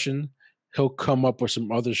direct question, he'll come up with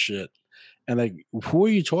some other shit. And like, who are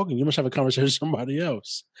you talking? You must have a conversation with somebody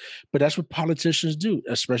else. But that's what politicians do,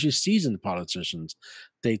 especially seasoned politicians.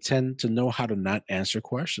 They tend to know how to not answer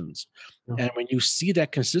questions. No, And when you see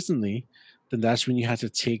that consistently, then that's when you have to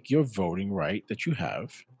take your voting right that you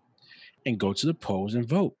have and go to the polls and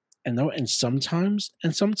vote. And sometimes,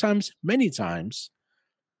 many times,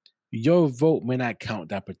 your vote may not count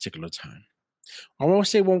that particular time. I won't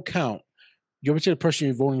say won't count. Your particular person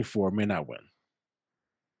you're voting for may not win.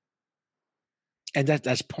 And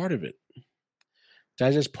that's part of it.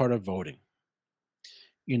 That's just part of voting.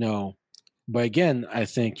 you know. But again, I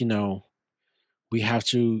think, we have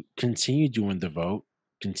to continue doing the vote,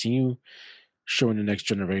 continue showing the next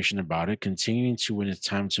generation about it, continuing to, when it's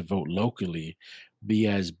time to vote locally, be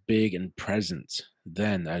as big and present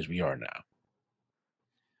then as we are now.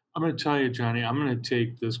 I'm going to tell you, Johnny. I'm going to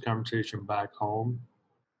take this conversation back home,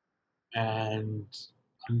 and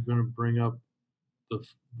I'm going to bring up the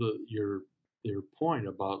your point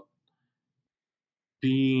about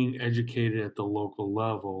being educated at the local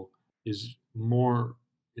level is more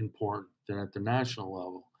important than at the national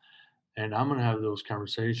level. And I'm going to have those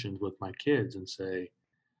conversations with my kids and say,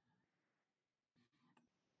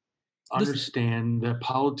 Listen, understand that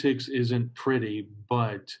politics isn't pretty,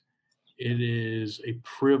 but it is a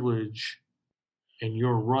privilege and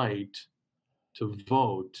your right to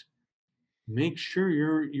vote. Make sure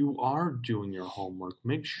you are doing your homework.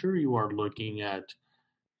 Make sure you are looking at,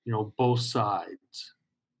 both sides,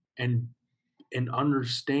 and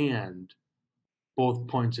understand both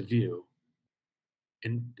points of view.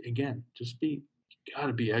 And again, you got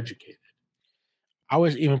to be educated. I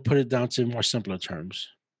would even put it down to more simpler terms.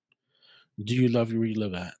 Do you love where you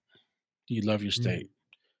live at? Do you love your Mhm. state?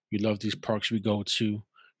 You love these parks we go to.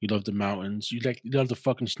 You love the mountains. You love the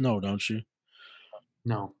fucking snow, don't you?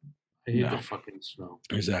 No, I hate the No, fucking snow.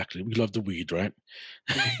 exactly. We love the weed, right?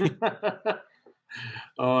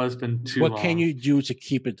 Oh, it's been too What can long. you do to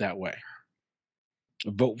keep it that way?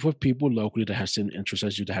 Vote for people locally that have same interests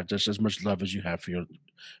as you, to have just as much love as you have for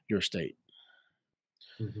your state.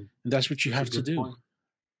 Mhm. And that's what you That's a have to good do. point.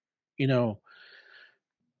 You know,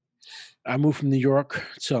 I moved from New York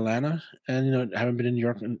to Atlanta, and I haven't been in New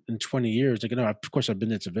York in 20 years. Like, of course, I've been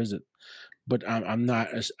there to visit, but I'm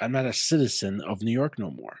not a citizen of New York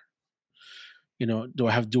no more. Do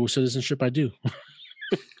I have dual citizenship? I do.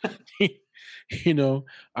 you know,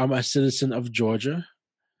 I'm a citizen of Georgia,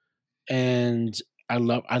 and I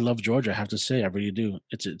love Georgia. I have to say, I really do.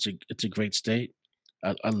 It's a great state.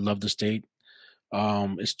 I love the state.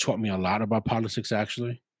 It's taught me a lot about politics.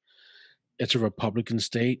 Actually, it's a Republican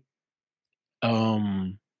state.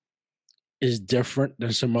 Um, is different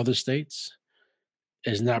than some other states.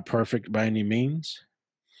 Is not perfect by any means,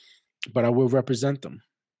 but I will represent them.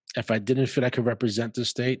 If I didn't feel I could represent the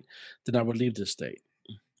state, then I would leave the state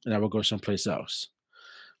and I would go someplace else.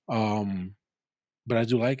 Um, but I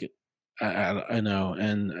do like it. I know,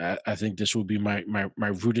 and I think this will be my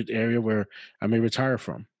rooted area where I may retire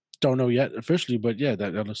from. Don't know yet officially, but yeah,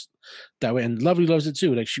 that looks that way. And Lovely loves it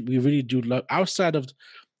too. Like we really do love outside of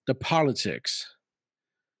the politics.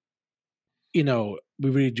 We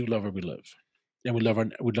really do love where we live, and we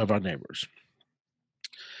love our neighbors,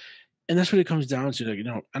 and that's what it comes down to.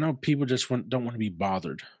 Like, I know people just don't want to be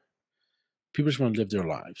bothered. People just want to live their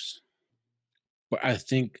lives. But I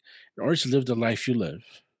think in order to live the life you live,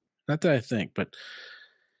 not that I think, but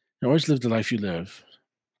in order to live the life you live,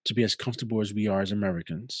 to be as comfortable as we are as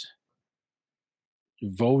Americans,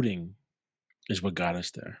 voting is what got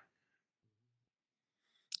us there.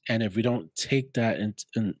 And if we don't take that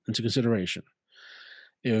into consideration,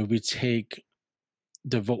 if we take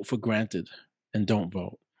the vote for granted and don't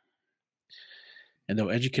vote, and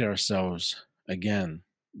don't educate ourselves again,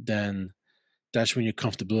 then that's when your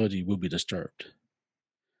comfortability will be disturbed.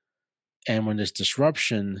 And when there's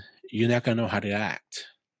disruption, you're not gonna know how to act.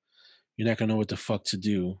 You're not gonna know what the fuck to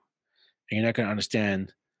do, and you're not gonna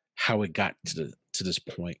understand how it got to this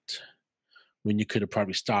point when you could have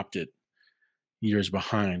probably stopped it years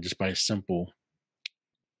behind just by a simple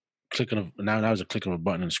click of now that was a click of a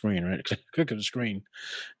button on the screen, right? Click of the screen,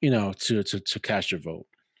 to cast your vote,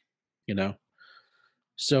 you know.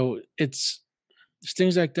 So it's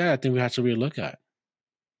things like that I think we have to really look at.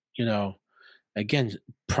 You know, again,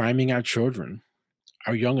 priming our children,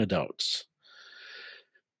 our young adults,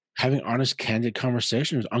 having honest, candid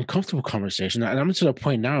conversations, uncomfortable conversations. And I'm to the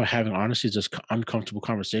point now of having honestly just uncomfortable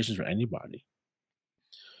conversations with anybody.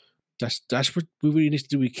 That's what we really need to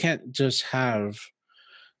do. We can't just have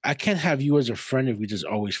I can't have you as a friend if we just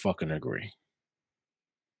always fucking agree.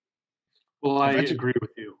 Well, I If I just agree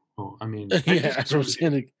with you. Well, I mean, I yeah, that's what disagree I'm with you.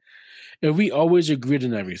 saying. Like, if we always agreed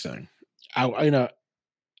on everything, I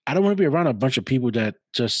I don't want to be around a bunch of people that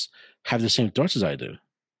just have the same thoughts as I do.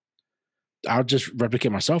 I'll just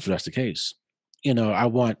replicate myself if that's the case. I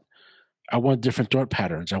want different thought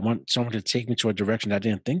patterns. I want someone to take me to a direction I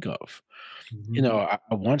didn't think of. Mhm.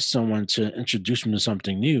 I want someone to introduce me to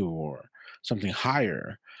something new or something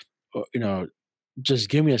higher, or just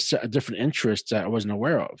give me a different interest that I wasn't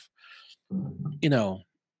aware of. You know,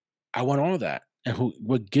 I want all that. And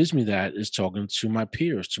what gives me that is talking to my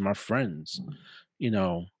peers, to my friends, you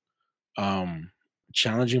know, um,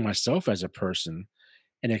 challenging myself as a person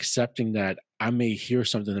and accepting that I may hear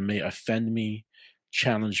something that may offend me,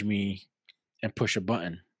 challenge me, and push a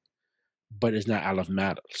button, but it's not out of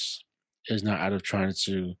malice. It's not out of trying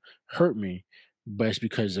to hurt me, but it's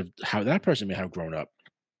because of how that person may have grown up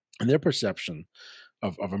and their perception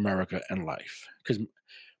of America and life. Because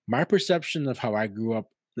my perception of how I grew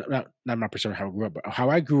up, not my perception of how I grew up, but how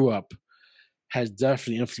I grew up has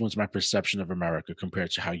definitely influenced my perception of America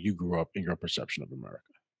compared to how you grew up in your perception of America.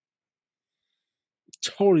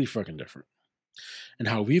 Totally fucking different. And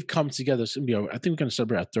how we've come together. It's gonna be, I think we're gonna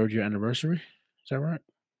celebrate our third year anniversary. Is that right?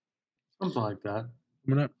 Something like that.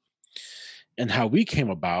 Coming up. And how we came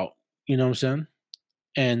about, you know what I'm saying?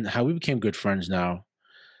 And how we became good friends now.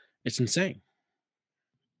 It's insane,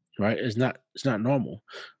 right? It's not normal.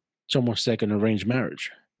 It's almost like an arranged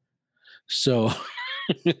marriage. So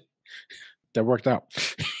that worked out.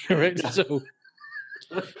 Right. Yeah. So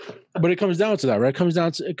but it comes down to that, right?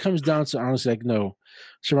 It comes down to honestly, like, no,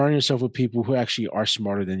 surrounding yourself with people who actually are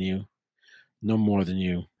smarter than you, no more than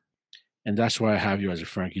you. And that's why I have you as a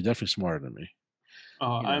friend. You're definitely smarter than me. You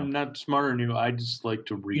know, I'm not smarter than you. I just like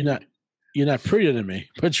to you're not read. you're not prettier than me,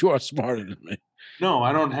 but you are smarter than me. No,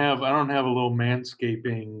 I don't have a little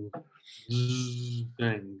manscaping zzz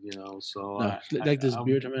thing, so No, like this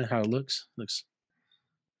beard, man, how it looks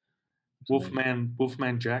amazing.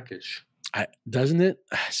 Wolfman Jackish. I doesn't it?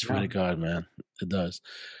 I swear Yeah. to God, man, it does.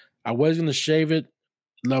 I was gonna shave it.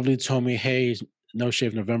 Lovely told me, "Hey, no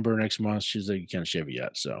shave November next month." She's like, "You can't shave it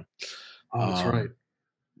yet." So, Oh, that's right. um,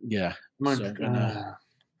 yeah. My So I'm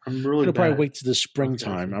I'm really gonna probably bad wait to the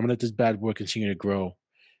springtime. mustaches. I'm gonna let this bad boy continue to grow,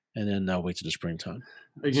 and then I'll wait to the springtime.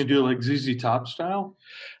 Are you gonna So do it like ZZ Top style?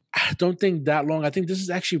 I don't think that long. I think this is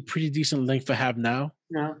actually a pretty decent length to have now.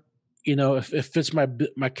 Yeah. If it fits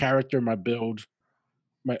my character, my build,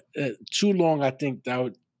 my too long, I think that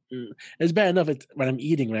would. It's bad enough when I'm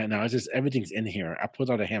eating right now. It's just everything's in here. I put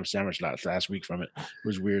out a ham sandwich last week from it. It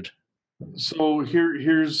was weird. So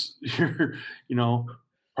here's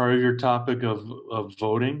part of your topic of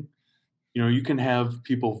voting. You can have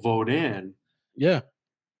people vote in Yeah,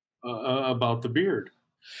 about the beard.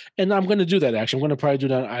 and I'm gonna do that. Actually, I'm gonna probably do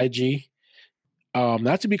that on IG.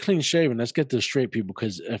 Not to be clean shaven. Let's get this straight, people.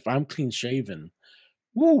 Because if I'm clean shaven,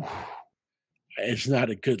 woo, it's not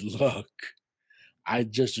a good look. I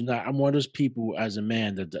just do not. I'm one of those people as a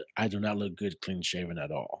man that I do not look good clean shaven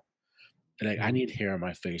at all. Like, I Mm. need hair on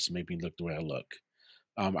my face to make me look the way I look.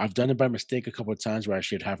 I've done it by mistake a couple of times where I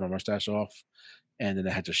shaved half my mustache off, and then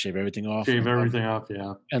I had to shave everything off, Shave everything off,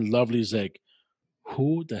 yeah. and Lovely's like,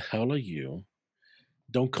 "Who the hell are you?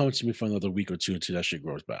 Don't come to me for another week or 2 until that shit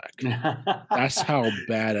grows back." That's how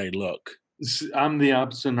bad I look. I'm the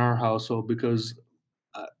opposite in our household because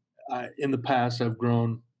I, in the past I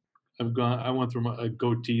went through a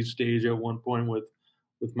goatee stage at one point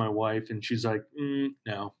with my wife, and she's like,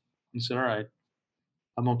 no. I said, all right,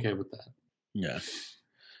 I'm okay with that. Yeah.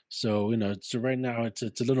 So, so right now it's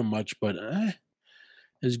a little much, but,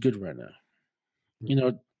 it's good right now. You Mm.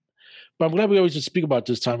 know, but I'm glad we always just speak about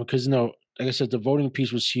this time because, like I said, the voting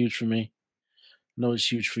piece was huge for me. I know it's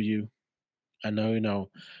huge for you. I know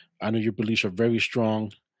your beliefs are very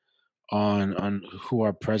strong on who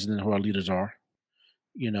our president, who our leaders are.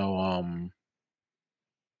 You know,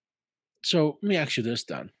 so let me ask you this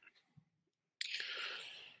then.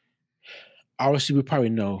 Obviously, we probably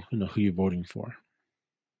know who you're voting for,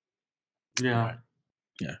 Yeah. right?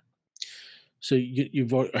 Yeah. So you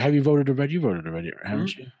vote? Have you voted already? You voted already, haven't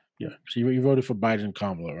Mhm. you? Yeah. So you voted for Biden and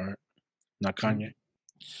Kamala, right? Not Mhm. Kanye.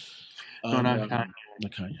 No, And not Kanye.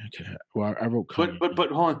 not Kanye. Okay. Well, I wrote But Kanye but down.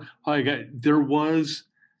 but hold on. There was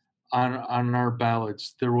on our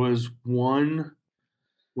ballots, there was one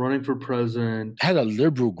running for president. I had a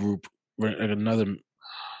liberal group, right, like another.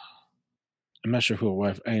 I'm not sure who it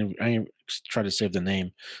was. I ain't try to save the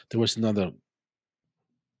name. There was another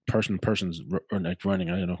or like running.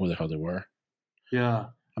 I don't know who the hell they were. Yeah.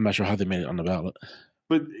 I'm not sure how they made it on the ballot.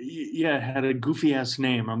 But yeah, it had a goofy ass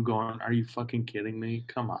name. I'm going, are you fucking kidding me?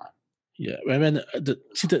 Come on. Yeah, I mean, and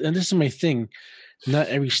this is my thing. Not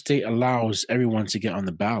every state allows everyone to get on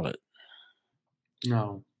the ballot.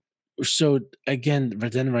 No. So again,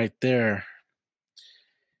 but then right there.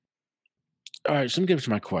 All right, so let me get to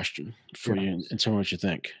my question for Yeah. you and tell me what you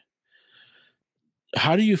think.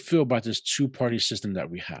 How do you feel about this two-party system that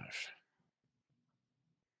we have?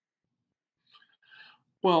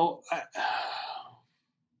 Well,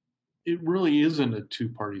 it really isn't a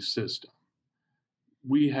two-party system.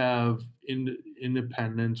 We have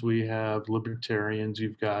independents, we have libertarians,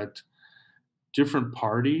 you've got different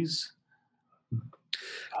parties.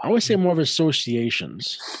 I would say more of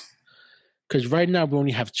associations, because right now we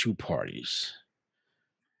only have two parties.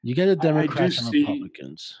 You get the I do Democrats and see.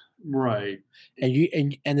 Republicans, Right.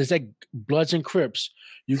 and it's like Bloods and Crips.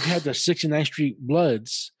 You have the 69th Street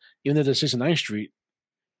Bloods, even though they're 69th Street,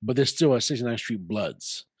 but they're still a 69th Street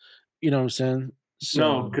Bloods. You know what I'm saying? No,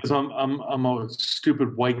 So, because I'm a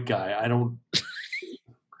stupid white guy. I don't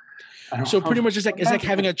so pretty much it's like I'm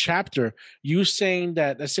having not. a chapter. You saying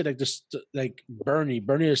that, let's say, like this, like Bernie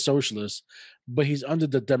is socialist, but he's under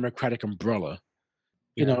the Democratic umbrella.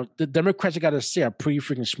 Yeah. The Democrats, I got to say, are pretty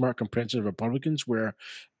freaking smart compared to the Republicans. Where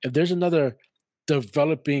if there's another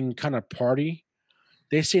developing kind of party,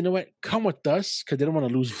 they say, you know what, come with us because they don't want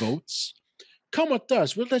to lose votes. Come with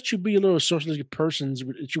us. We'll let you be a little socialistic persons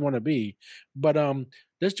that you want to be, but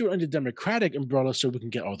let's do it under Democratic umbrella so we can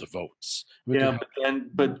get all the votes. We can Yeah, help.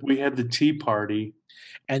 but we had the Tea Party.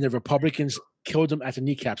 And the Republicans killed them at the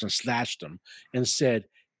kneecaps and slashed them and said,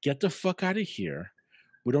 "Get the fuck out of here.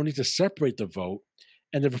 We don't need to separate the vote."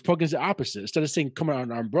 And the Republicans, the opposite. Instead of saying, "Come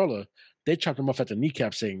on, our umbrella," they chopped them off at the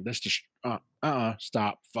kneecap, saying, "Let's just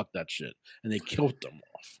stop, fuck that shit," and they killed them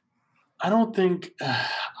off. I don't think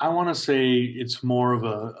I want to say it's more of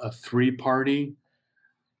a three party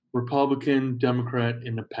Republican, Democrat,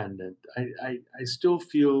 Independent. I still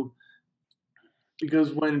feel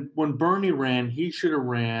because when Bernie ran, he should have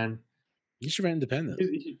ran. You should run independent.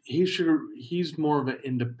 He should have. He's more of an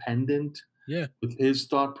independent Yeah, with his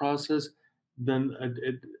thought process than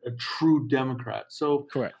a true Democrat. So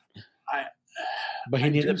correct. I But he I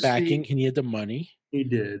needed the do backing. see He needed the money. he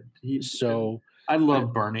did. So I I,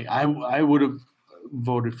 love Bernie. I would have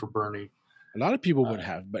voted for Bernie. a lot of people Uh, would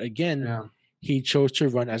have, but again, yeah, he chose to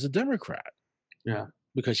run as a Democrat yeah.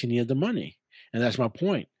 because he needed the money, and that's my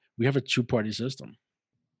point. We have a two-party system.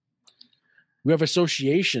 We have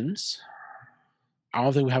associations. I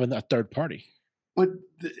don't think we have a third party. But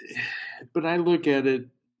the, but I look at it.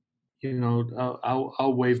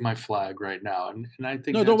 I'll wave my flag right now, and I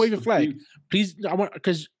think No, don't that's wave your the flag, beauty. please. I want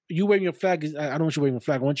because you waving your flag. I don't want you waving a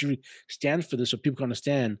flag. I want you to stand for this so people can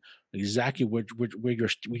understand exactly where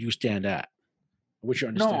you stand at, what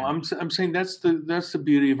your No, understanding. I'm saying that's the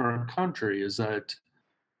beauty of our country is that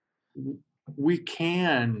we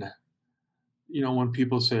can. When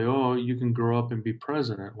people say, "Oh, you can grow up and be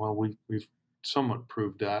president," well, we've somewhat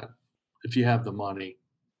proved that if you have the money.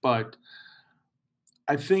 But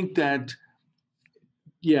I think that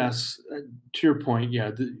yes, to your point,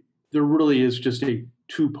 yeah, there really is just a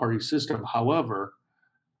two-party system. However,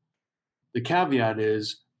 the caveat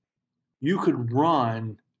is you could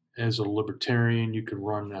run as a libertarian, you could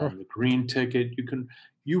run Sure. on the green ticket,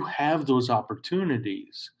 you have those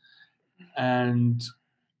opportunities. And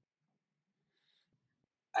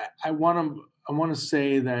I want to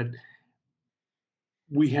say that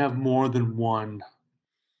we have more than one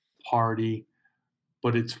party,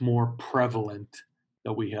 but it's more prevalent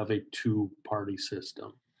that we have a two-party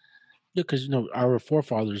system. Yeah, because our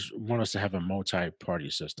forefathers want us to have a multi-party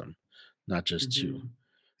system, not just two. Mhm.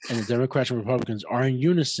 And the Democrats and Republicans are in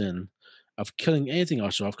unison of killing anything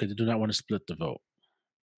else off because they do not want to split the vote,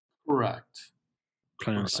 Correct.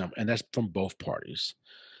 plain and Correct. simple. And that's from both parties.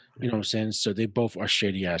 You Yeah. know what I'm saying? So they both are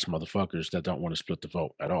shady ass motherfuckers that don't want to split the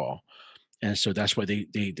vote at all. And so that's why they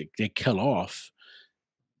kill off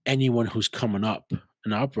anyone who's coming up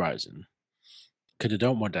an uprising because they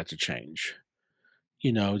don't want that to change.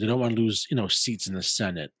 They don't want to lose, seats in the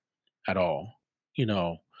Senate at all. You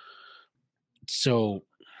know, so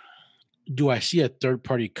do I see a third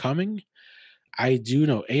party coming? I do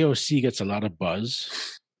know AOC gets a lot of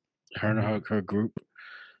buzz. Her and Mhm. her group.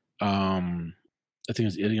 Um, I think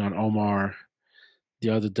it's Ilhan Omar, the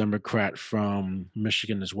other Democrat from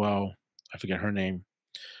Michigan as well. I forget her name.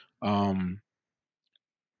 Um,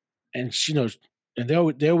 and she knows, and they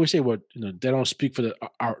always say what they don't speak for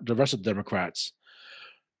the rest of the Democrats,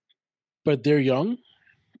 but they're young,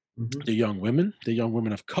 Mhm. they're young women, they're young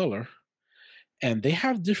women of color, and they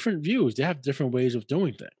have different views. They have different ways of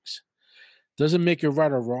doing things. Doesn't make it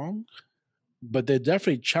right or wrong, but they're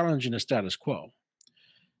definitely challenging the status quo.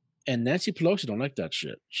 And Nancy Pelosi don't like that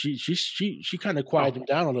shit. She kind of quieted Oh, him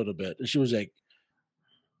down a little bit, and she was like,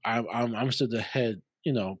 I'm still the head,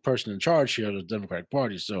 person in charge here of the Democratic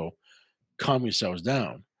Party. So calm yourselves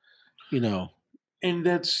down. You know, and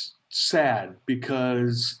that's sad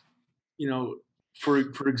because, you know, for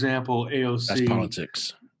example, that's AOC,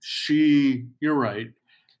 politics. you're right,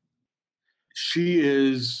 she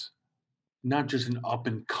is not just an up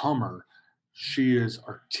and comer, she is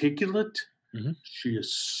articulate, Hmm. she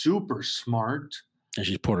is super smart, And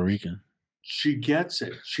she's Puerto Rican. she gets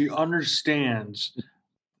it, she understands.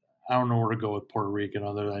 I don't know where to go with Puerto Rican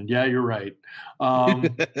other than, yeah, you're right. Um,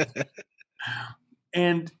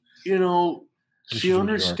 and, you know, I think she she's from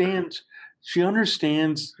New York.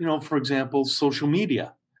 understands, for example, social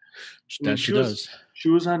media. I mean, That she does. she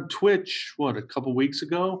was on Twitch, what, a couple weeks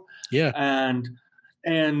ago, Yeah,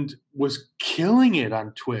 and was killing it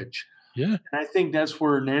on Twitch. yeah. And I think that's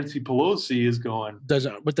where Nancy Pelosi is going.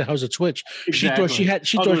 Doesn't what the hell's a twitch? Exactly. She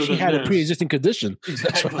thought Other she than had a this. pre-existing condition.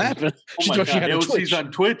 That's what Exactly. happened. Oh She my thought she god, had a AOC's twitch.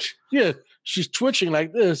 on Twitch? Yeah, she's twitching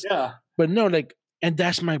like this. Yeah. But no, like, and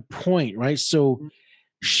that's my point, right? So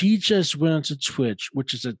she just went onto Twitch,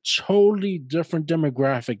 which is a totally different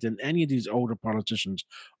demographic than any of these older politicians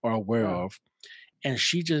are aware Yeah. of. And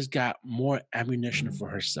she just got more ammunition for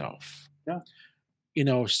herself. Yeah.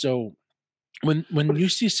 So when But you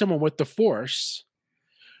see someone with the force,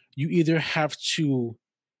 you either have to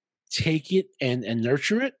take it and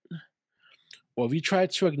nurture it, or if you try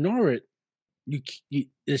to ignore it,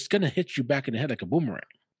 it's gonna hit you back in the head like a boomerang.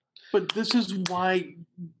 this is why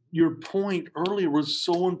your point earlier was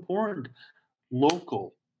so important.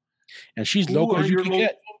 Local. And she's Who local are as you your can local?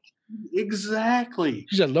 get. Exactly.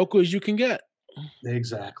 She's as local as you can get.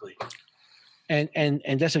 Exactly. And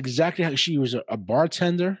that's exactly how she was a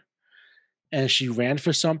bartender, and she ran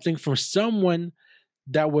for something from someone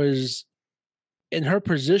that was in her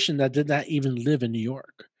position that did not even live in New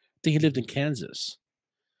York. I think he lived in Mhm. Kansas,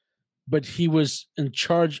 but he was in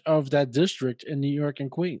charge of that district in New York and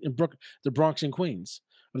Queens, the Bronx and Queens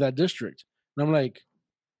of that district. And I'm like,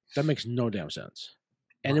 that makes no damn sense.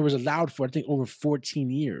 And it Right. was allowed for I think over 14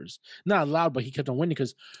 years. Not allowed, but he kept on winning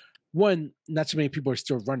because one, not so many people are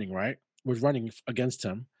still running, right? Was running against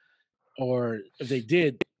him, or if they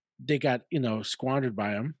did, they got squandered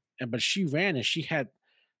by him. But she ran and she had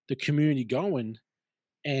the community going,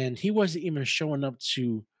 and he wasn't even showing up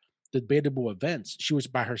to the debatable events. She was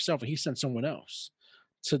by herself, and he sent someone else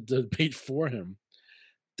to debate for him.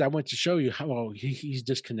 That went to show you how he's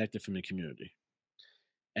disconnected from the community.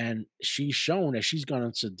 And she's shown that she's gone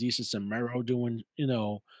into Desus and Mero doing,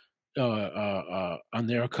 on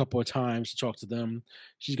there a couple of times to talk to them.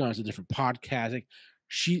 She's gone to different podcasts. Like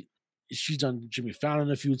she she's done Jimmy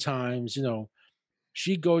Fallon a few times.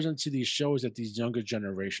 She goes into these shows that these younger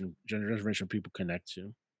generation people connect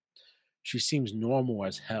to. She seems normal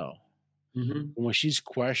as hell. Mhm. But when she's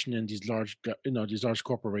questioning these large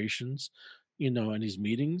corporations, in these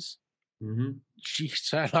meetings, Mhm. she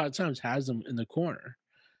a lot of times has them in the corner.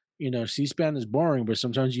 C-SPAN is boring, but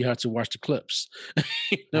sometimes you have to watch the clips.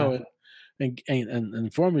 you Yeah. know, and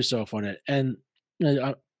inform yourself on it. And you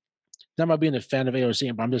know, not about being a fan of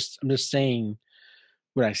AOC, but I'm just saying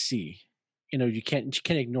what I see. You can't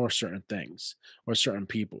ignore certain things or certain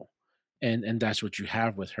people, and that's what you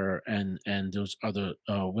have with her and those other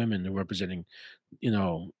women who representing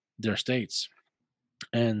their states,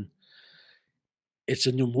 and it's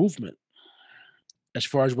a new movement. As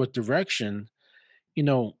far as what direction, you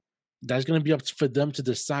know, that's going to be up for them to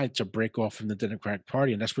decide to break off from the Democratic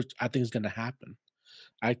Party, and that's what I think is going to happen.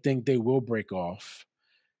 I think they will break off,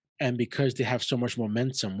 and because they have so much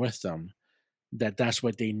momentum with them, that's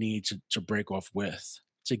what they need to break off with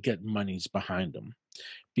to get monies behind them.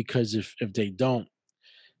 Because if they don't,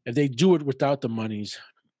 if they do it without the monies,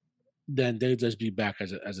 then they'll just be back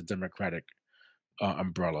as a Democratic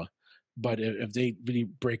umbrella. But if they really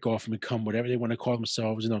break off and become whatever they want to call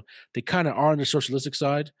themselves, they kind of are on the socialistic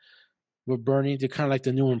side with Bernie. They're kind of like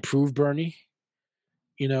the new improved Bernie,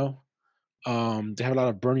 you know. They have a lot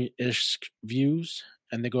of Bernie-ish views,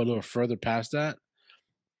 and they go a little further past that.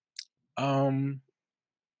 Um,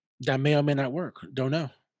 that may or may not work. Don't know,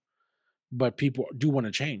 but people do want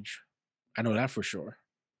to change. I know that for sure.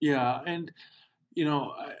 Yeah, and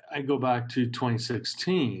I go back to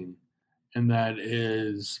 2016, and that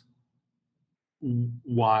is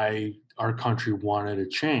why our country wanted a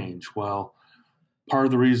change. Well, part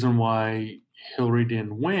of the reason why Hillary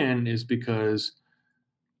didn't win is because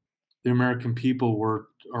the American people were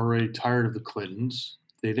already tired of the Clintons.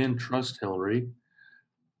 They didn't trust Hillary.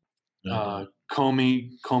 I know.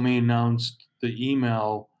 Comey announced the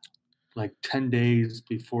email like 10 days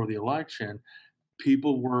before the election.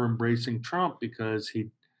 People were embracing Trump because he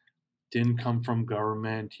didn't come from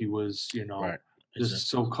government. He was, Right. It's this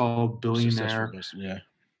so-called a successful billionaire. business. Yeah.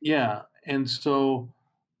 Yeah. And so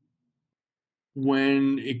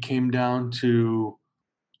when it came down to,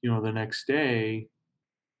 the next day,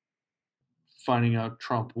 finding out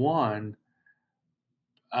Trump won,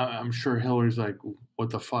 I'm sure Hillary's like, what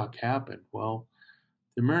the fuck happened? Well,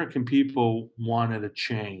 the American people wanted a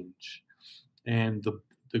change. And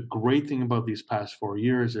the great thing about these past 4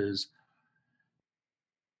 years is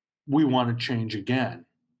we want to change again.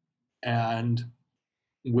 And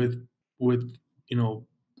with with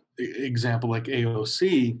example like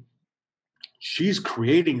AOC, she's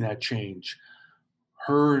creating that change.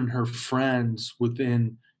 Her and her friends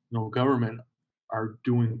within government are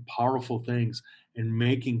doing powerful things and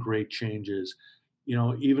making great changes.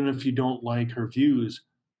 Even if you don't like her views,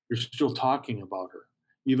 you're still talking about her.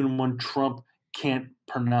 Even when Trump can't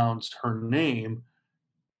pronounce her name,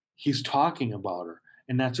 he's talking about her.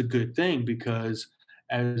 And that's a good thing because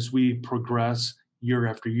as we progress year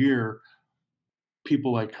after year,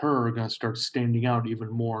 people like her are going to start standing out even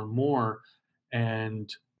more and more.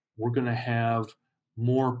 And we're going to have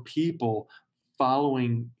more people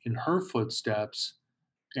following in her footsteps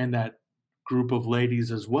and that group of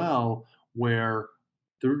ladies as well, where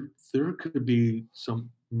there could be some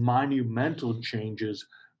monumental changes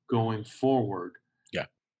going forward. Yeah.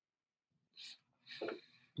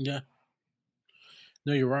 Yeah.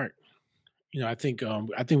 No, you're right. I think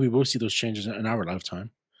we will see those changes in our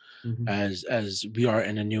lifetime Mhm. as we are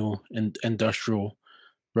in a new industrial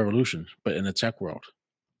revolution, but in the tech world.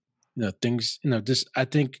 Things, this I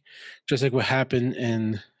think just like what happened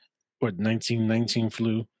in what 1919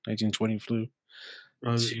 flu, 1920 flu to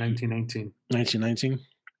 1918, 1919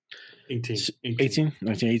 18, 18, 18,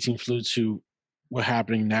 1918 flew to what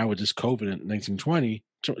happening now with this COVID in 1920,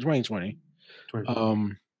 2020. 2020.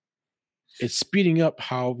 Um, it's speeding up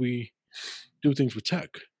how we do things with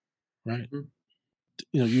tech, right? Mhm.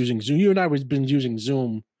 Using Zoom. You and I have been using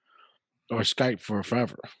Zoom or Skype for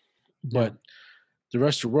forever, Yeah. but the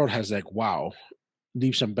rest of the world has like, wow,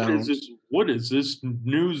 leaps and What is this? bounds. What is this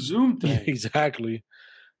new Zoom Yeah, thing? exactly.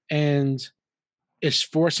 And it's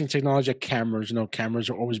forcing technology like cameras. Cameras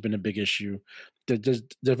have always been a big issue.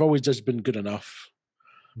 They've always just been good enough.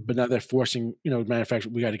 But Mhm. now they're forcing, matter of fact,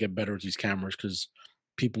 we got to get better with these cameras because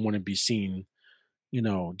people want to be seen,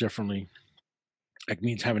 differently. Like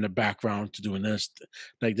means having a background to doing this,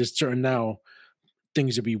 like there's certain now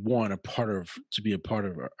things that we want to be a part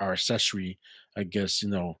of our accessory, I guess,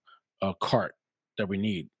 a cart that we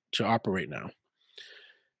need to operate now.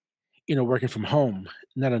 Working from home,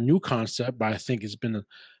 not a new concept, but I think it's been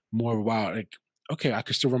more wow. Like, okay, I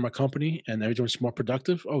can still run my company and everyone's more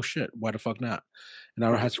productive. Oh shit, why the fuck not? And I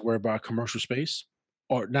don't have Right. to worry about commercial space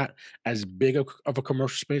or not as big of a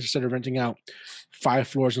commercial space. Instead of renting out 5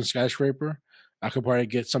 floors in skyscraper, I could probably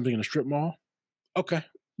get something in a strip mall. Okay,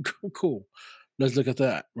 cool. Let's look at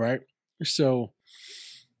that, right? So,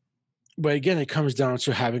 but again, it comes down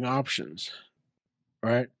to having options,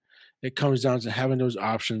 right? It comes down to having those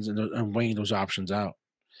options and weighing those options out.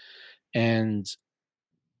 And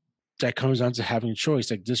that comes down to having choice.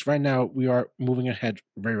 Like this right now, we are moving ahead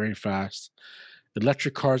very, very fast.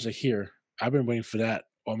 Electric cars are here. I've been waiting for that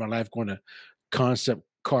all my life, going to concept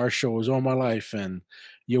car shows all my life. And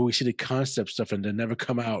you always see the concept stuff and they never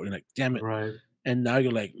come out. And like, damn it. Right. And now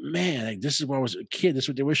you're like, man, like this is when I was a kid. This is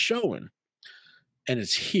what they were showing. And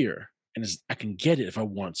it's here. And I can get it if I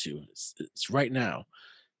want to. It's right now.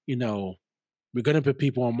 You know, we're gonna put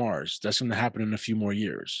people on Mars. That's gonna happen in a few more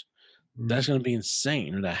years. Mhm. That's gonna be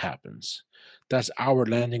insane when that happens. That's our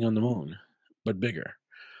landing on the moon, but bigger.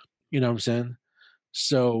 You know what I'm saying?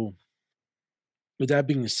 So with that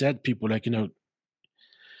being said, people like,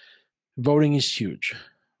 voting is huge.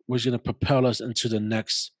 What's gonna propel us into the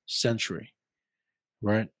next century,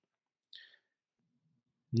 right?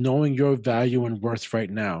 Knowing your value and worth right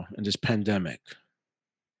now in this pandemic.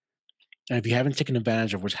 And if you haven't taken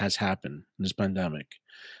advantage of what has happened in this pandemic,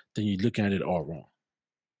 then you're looking at it all wrong,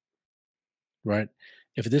 right?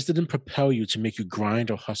 If this didn't propel you to make you grind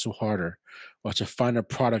or hustle harder, or to find a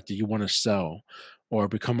product that you want to sell, or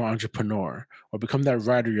become an entrepreneur, or become that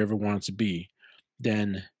writer you ever wanted to be,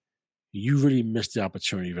 then you really missed the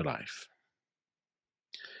opportunity of your life.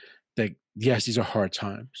 Like, yes, these are hard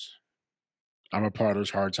times. I'm a part of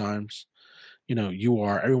those hard times. You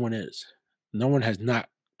are, everyone is. No one has not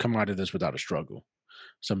come out of this without a struggle.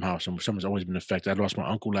 Somehow, someone's always been affected. I lost my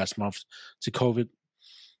uncle last month to COVID.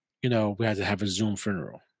 We had to have a Zoom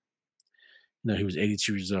funeral. He was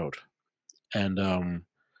 82 years old. And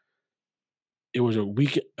it was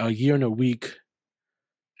a year and a week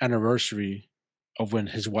anniversary of when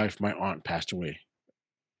his wife, my aunt, passed away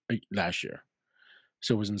last year.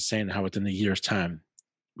 So it was insane how within a year's time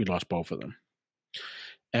we lost both of them.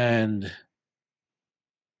 And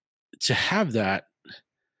to have that,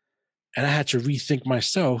 and I had to rethink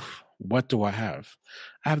myself, what do I have?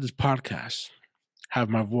 I have this podcast, I have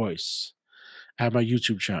my voice, I have my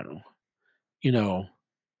YouTube channel. You know,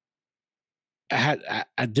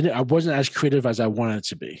 I wasn't as creative as I wanted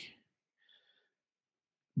to be,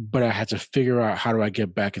 but I had to figure out how do I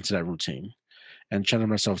get back into that routine and challenge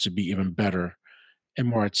myself to be even better and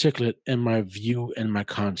more articulate in my view and my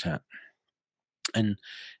content. And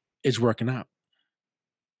it's working out.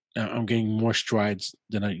 I'm getting more strides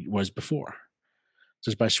than I was before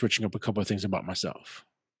just by switching up a couple of things about myself.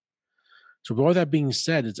 So, with all that being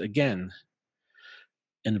said, it's again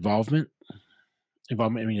involvement,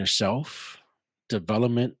 involvement in yourself,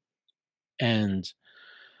 development, and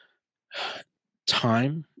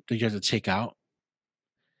time that you have to take out.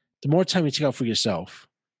 The more time you take out for yourself,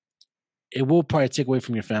 it will probably take away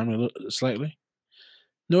from your family slightly.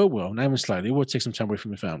 No, it will. Not even slightly. It will take some time away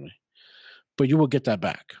from your family, but you will get that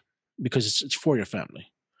back because it's for your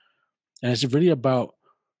family. And it's really about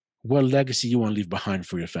what legacy you want to leave behind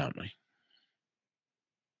for your family.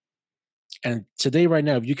 And today, right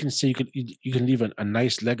now, if you can say you can leave a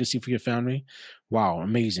nice legacy for your family, wow,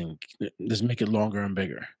 amazing. Let's make it longer and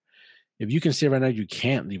bigger. If you can say right now you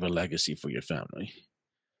can't leave a legacy for your family,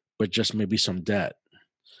 but just maybe some debt,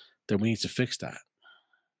 then we need to fix that.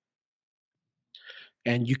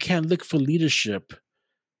 And you can't look for leadership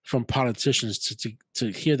from politicians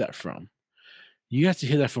to hear that from. You have to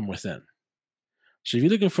hear that from within. So if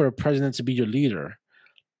you're looking for a president to be your leader,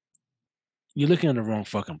 you're looking in the wrong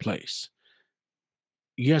fucking place.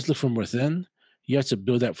 You have to look from within. You have to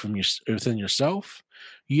build that from within yourself.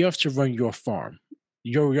 You have to run your farm,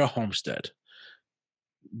 your homestead.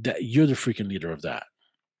 That you're the freaking leader of that,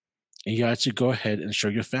 and you have to go ahead and show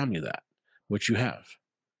your family that what you have.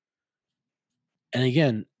 And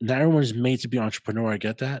again, not everyone's made to be an entrepreneur. I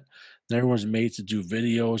get that. Not everyone's made to do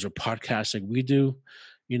videos or podcasts like we do.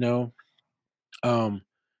 You know, um,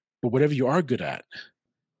 but whatever you are good at,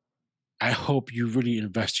 I hope you really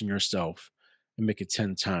invest in yourself and make it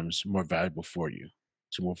 10 times more valuable for you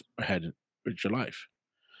to move ahead with your life.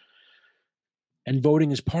 And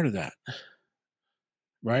voting is part of that,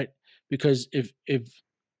 right? Because if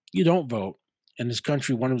you don't vote and this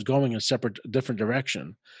country one was going in a separate different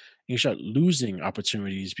direction, you start losing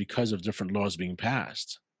opportunities because of different laws being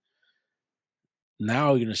passed.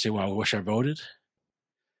 Now you're gonna say, well, I wish I voted.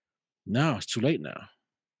 No, it's too late now.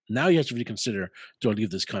 Now you have to reconsider, do I leave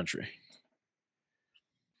this country?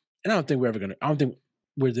 And I don't think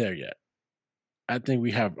we're there yet. I think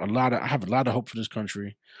I have a lot of hope for this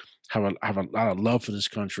country. I have a lot of love for this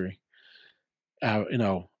country.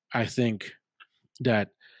 I think that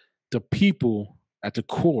the people at the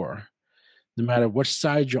core, no matter what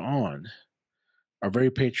side you're on, are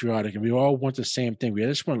very patriotic, and we all want the same thing. We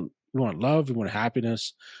want love, we want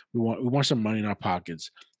happiness, we want some money in our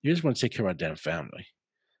pockets. You just want to take care of our damn family.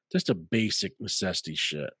 Just the basic necessity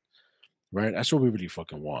shit, right? That's what we really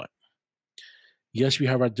fucking want. Yes, we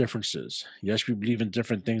have our differences. Yes, we believe in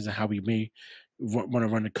different things and how we may want to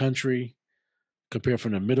run the country, compared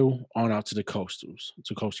from the middle on out to the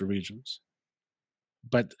coastal regions.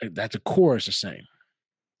 But at the core is the same.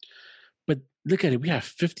 But look at it, we have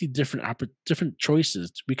 50 different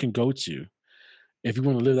choices we can go to if you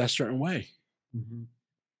want to live that certain way, Mhm.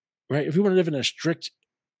 right? If you want to live in a strict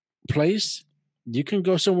place, you can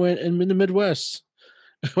go somewhere in the Midwest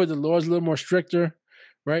where the law is a little more stricter,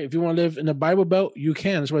 right? If you want to live in the Bible Belt, you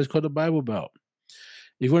can. That's why it's called the Bible Belt.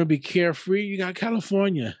 If you want to be carefree, you got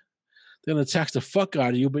California. They're gonna tax the fuck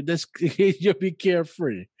out of you, but that's you'll be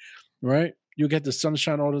carefree, right? You'll get the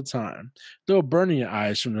sunshine all the time. They'll burn in your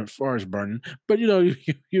eyes from the forest burning, but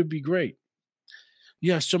you'll be great.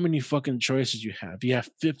 You have so many fucking choices you have. You have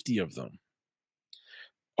 50 of them.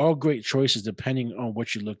 All great choices depending on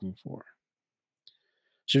what you're looking for.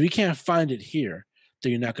 So if you can't find it here,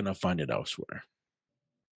 then you're not gonna find it elsewhere.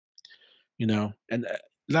 And a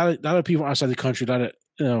lot of people outside the country, a lot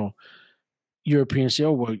of Europeans say,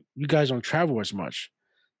 "Oh, well, you guys don't travel as much."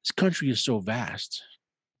 This country is so vast.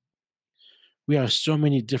 We have so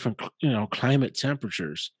many different, climate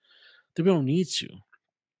temperatures that we don't need to.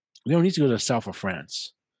 We don't need to go to the south of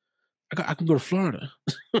France. I can go to Florida.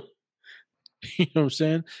 You know what I'm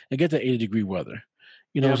saying? And get that 80-degree weather.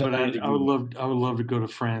 Yeah, It's not but 90 I degree would weather. love to go to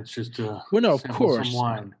France just to Well, no, of sample some course.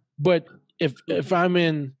 wine. But if I'm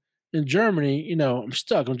in Germany, I'm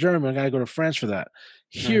stuck. In Germany, I gotta go to France for that.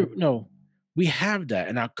 Right. Here, no, we have that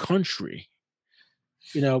in our country.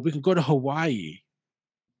 We can go to Hawaii.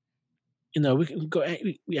 We can go.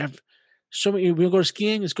 We have so many. We go to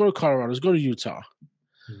skiing. Let's go to Colorado. Let's go to Utah.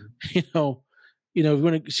 Mhm. You know, if you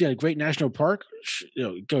want to see a great national park,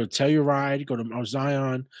 go to Telluride, go to Mount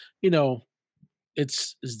Zion. You know,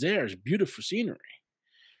 it's there. It's beautiful scenery.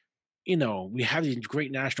 We have these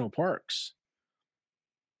great national parks,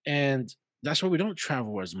 and that's why we don't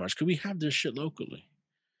travel as much because we have this shit locally.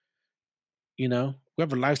 We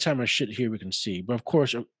have a lifetime of shit here we can see, but of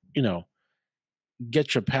course,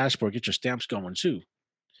 get your passport, get your stamps going too.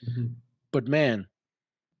 Mhm. But man,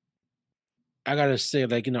 I gotta say,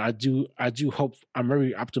 like, I do hope. I'm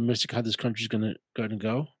very optimistic how this country's gonna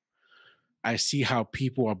go. I see how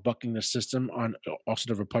people are bucking the system on also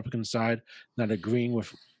the Republican side, not agreeing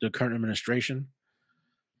with the current administration.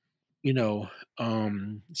 You know,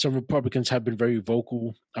 some Republicans have been very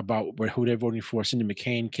vocal about who they're voting for. Cindy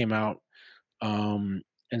McCain came out and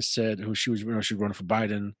said who she was running for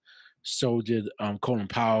Biden. So did Colin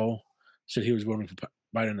Powell, said he was voting for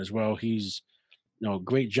Biden as well. He's a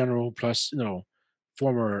great general, plus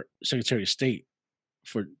former Secretary of State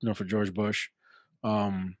for George Bush.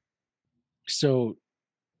 Um, so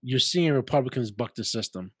you're seeing Republicans buck the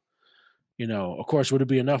system. Of course, would it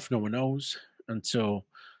be enough? No one knows until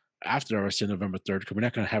after I say November 3rd, because we're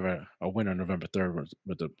not going to have a win on November 3rd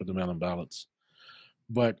with the mail-in ballots.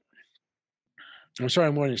 But I'm sorry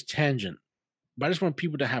I'm on this tangent, but I just want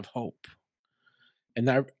people to have hope and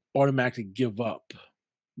not automatically give up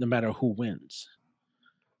no matter who wins.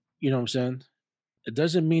 You know what I'm saying? It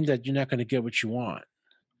doesn't mean that you're not going to get what you want,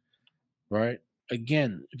 right?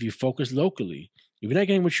 Again, if you focus locally, if you're not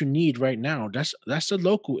getting what you need right now, that's a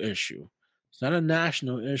local issue. It's not a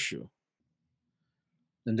national issue.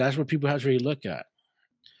 And that's what people have to really look at.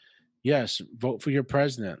 Yes, vote for your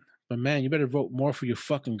president. But man, you better vote more for your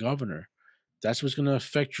fucking governor. That's what's gonna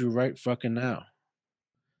affect you right fucking now.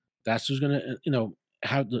 That's who's gonna,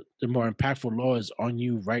 have the more impactful laws on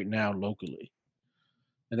you right now locally.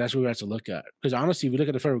 And that's what we have to look at. Because honestly, if you look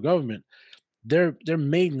at the federal government, they're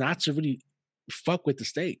made not to really fuck with the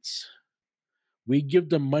states. We give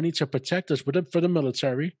them money to protect us for the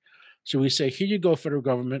military. So we say, here you go, federal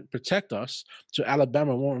government, protect us. So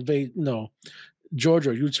Alabama won't invade, Georgia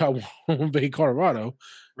or Utah won't invade Colorado,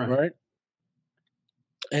 Right. right?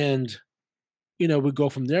 And we go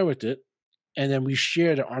from there with it. And then we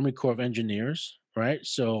share the Army Corps of Engineers, right?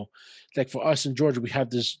 So, like for us in Georgia, we have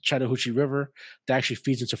this Chattahoochee River that actually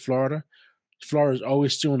feeds into Florida. Florida is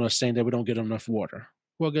always suing us saying that we don't get enough water.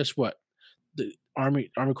 Well, guess what? The Army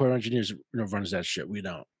Corps of Engineers, runs that shit. We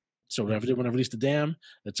don't. So whenever they Mhm. want to release the dam,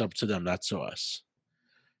 it's up to them, not to us.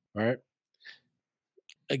 Right?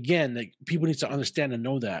 Again, like people need to understand and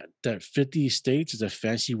know that 50 states is a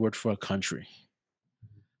fancy word for a country.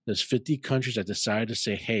 There's 50 countries that decide to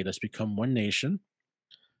say, hey, let's become one nation.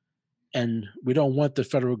 And we don't want the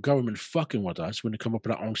federal government fucking with us when they come up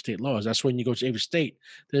with our own state laws. That's when you go to every state,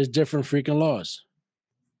 there's different freaking laws.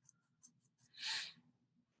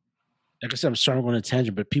 Like I said, I'm sorry I'm going on a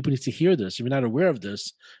tangent, but people need to hear this. If you're not aware of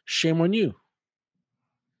this, shame on you.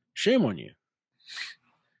 Shame on you.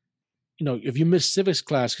 if you missed civics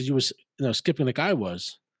class because you was, skipping like I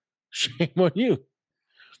was, shame on you.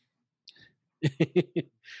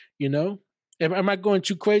 you know? Am I going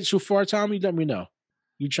too crazy too far, Tommy? Let me know.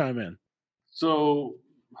 You chime in. So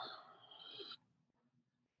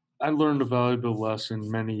I learned a valuable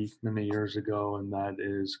lesson many, many years ago, and that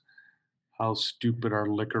is how stupid our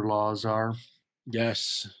liquor laws are.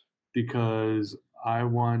 Yes. Because I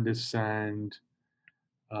wanted to send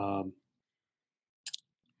um,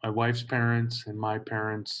 my wife's parents and my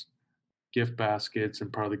parents gift baskets,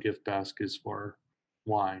 and part of the gift baskets for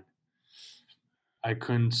wine. I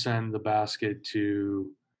couldn't send the basket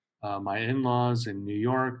to my in laws in New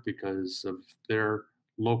York because of their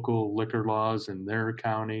local liquor laws in their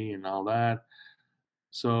county and all that.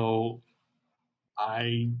 So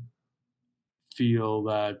I feel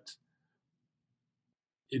that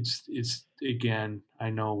it's again, I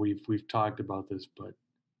know we've talked about this, but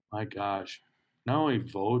my gosh, not only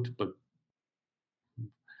vote, but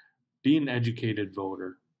be an educated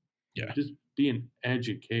voter. Yeah. Just be an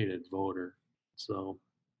educated voter. So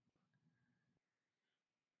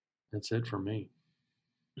that's it for me.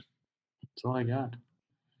 That's all I got.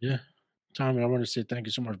 Yeah. Tommy, I want to say thank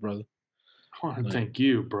you so much, brother. I want to Like, thank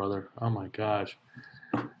you, brother. Oh my gosh.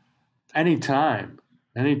 Anytime.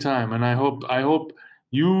 Anytime. And I hope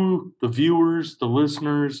you, the viewers, the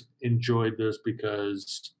listeners enjoyed this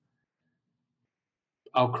because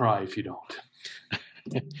I'll cry if you don't.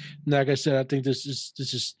 like I said, I think this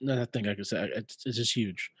is not a thing. Like I said, it's just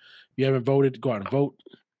huge. If you haven't voted, go out and vote.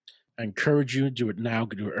 I encourage you, do it now,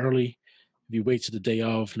 do it early. If you wait to the day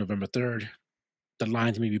of November 3rd, the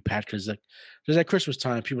lines may be packed because like there's at Christmas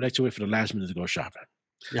time, people like to wait for the last minute to go shopping.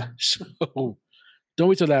 Yeah. So don't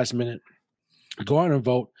wait till the last minute. Go out and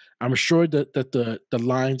vote. I'm sure that the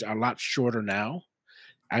lines are a lot shorter now.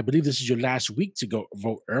 I believe this is your last week to go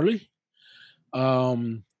vote early.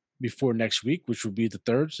 Um, Before next week, which will be the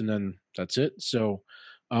third, and then that's it. So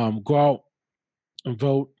go out and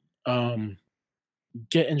vote. Um,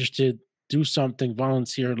 get interested, do something,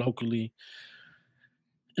 volunteer locally,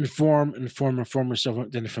 inform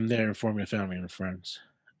yourself. Then from there, inform your family and friends.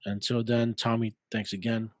 Until then, Tommy, thanks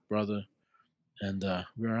again, brother, and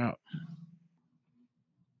we're out.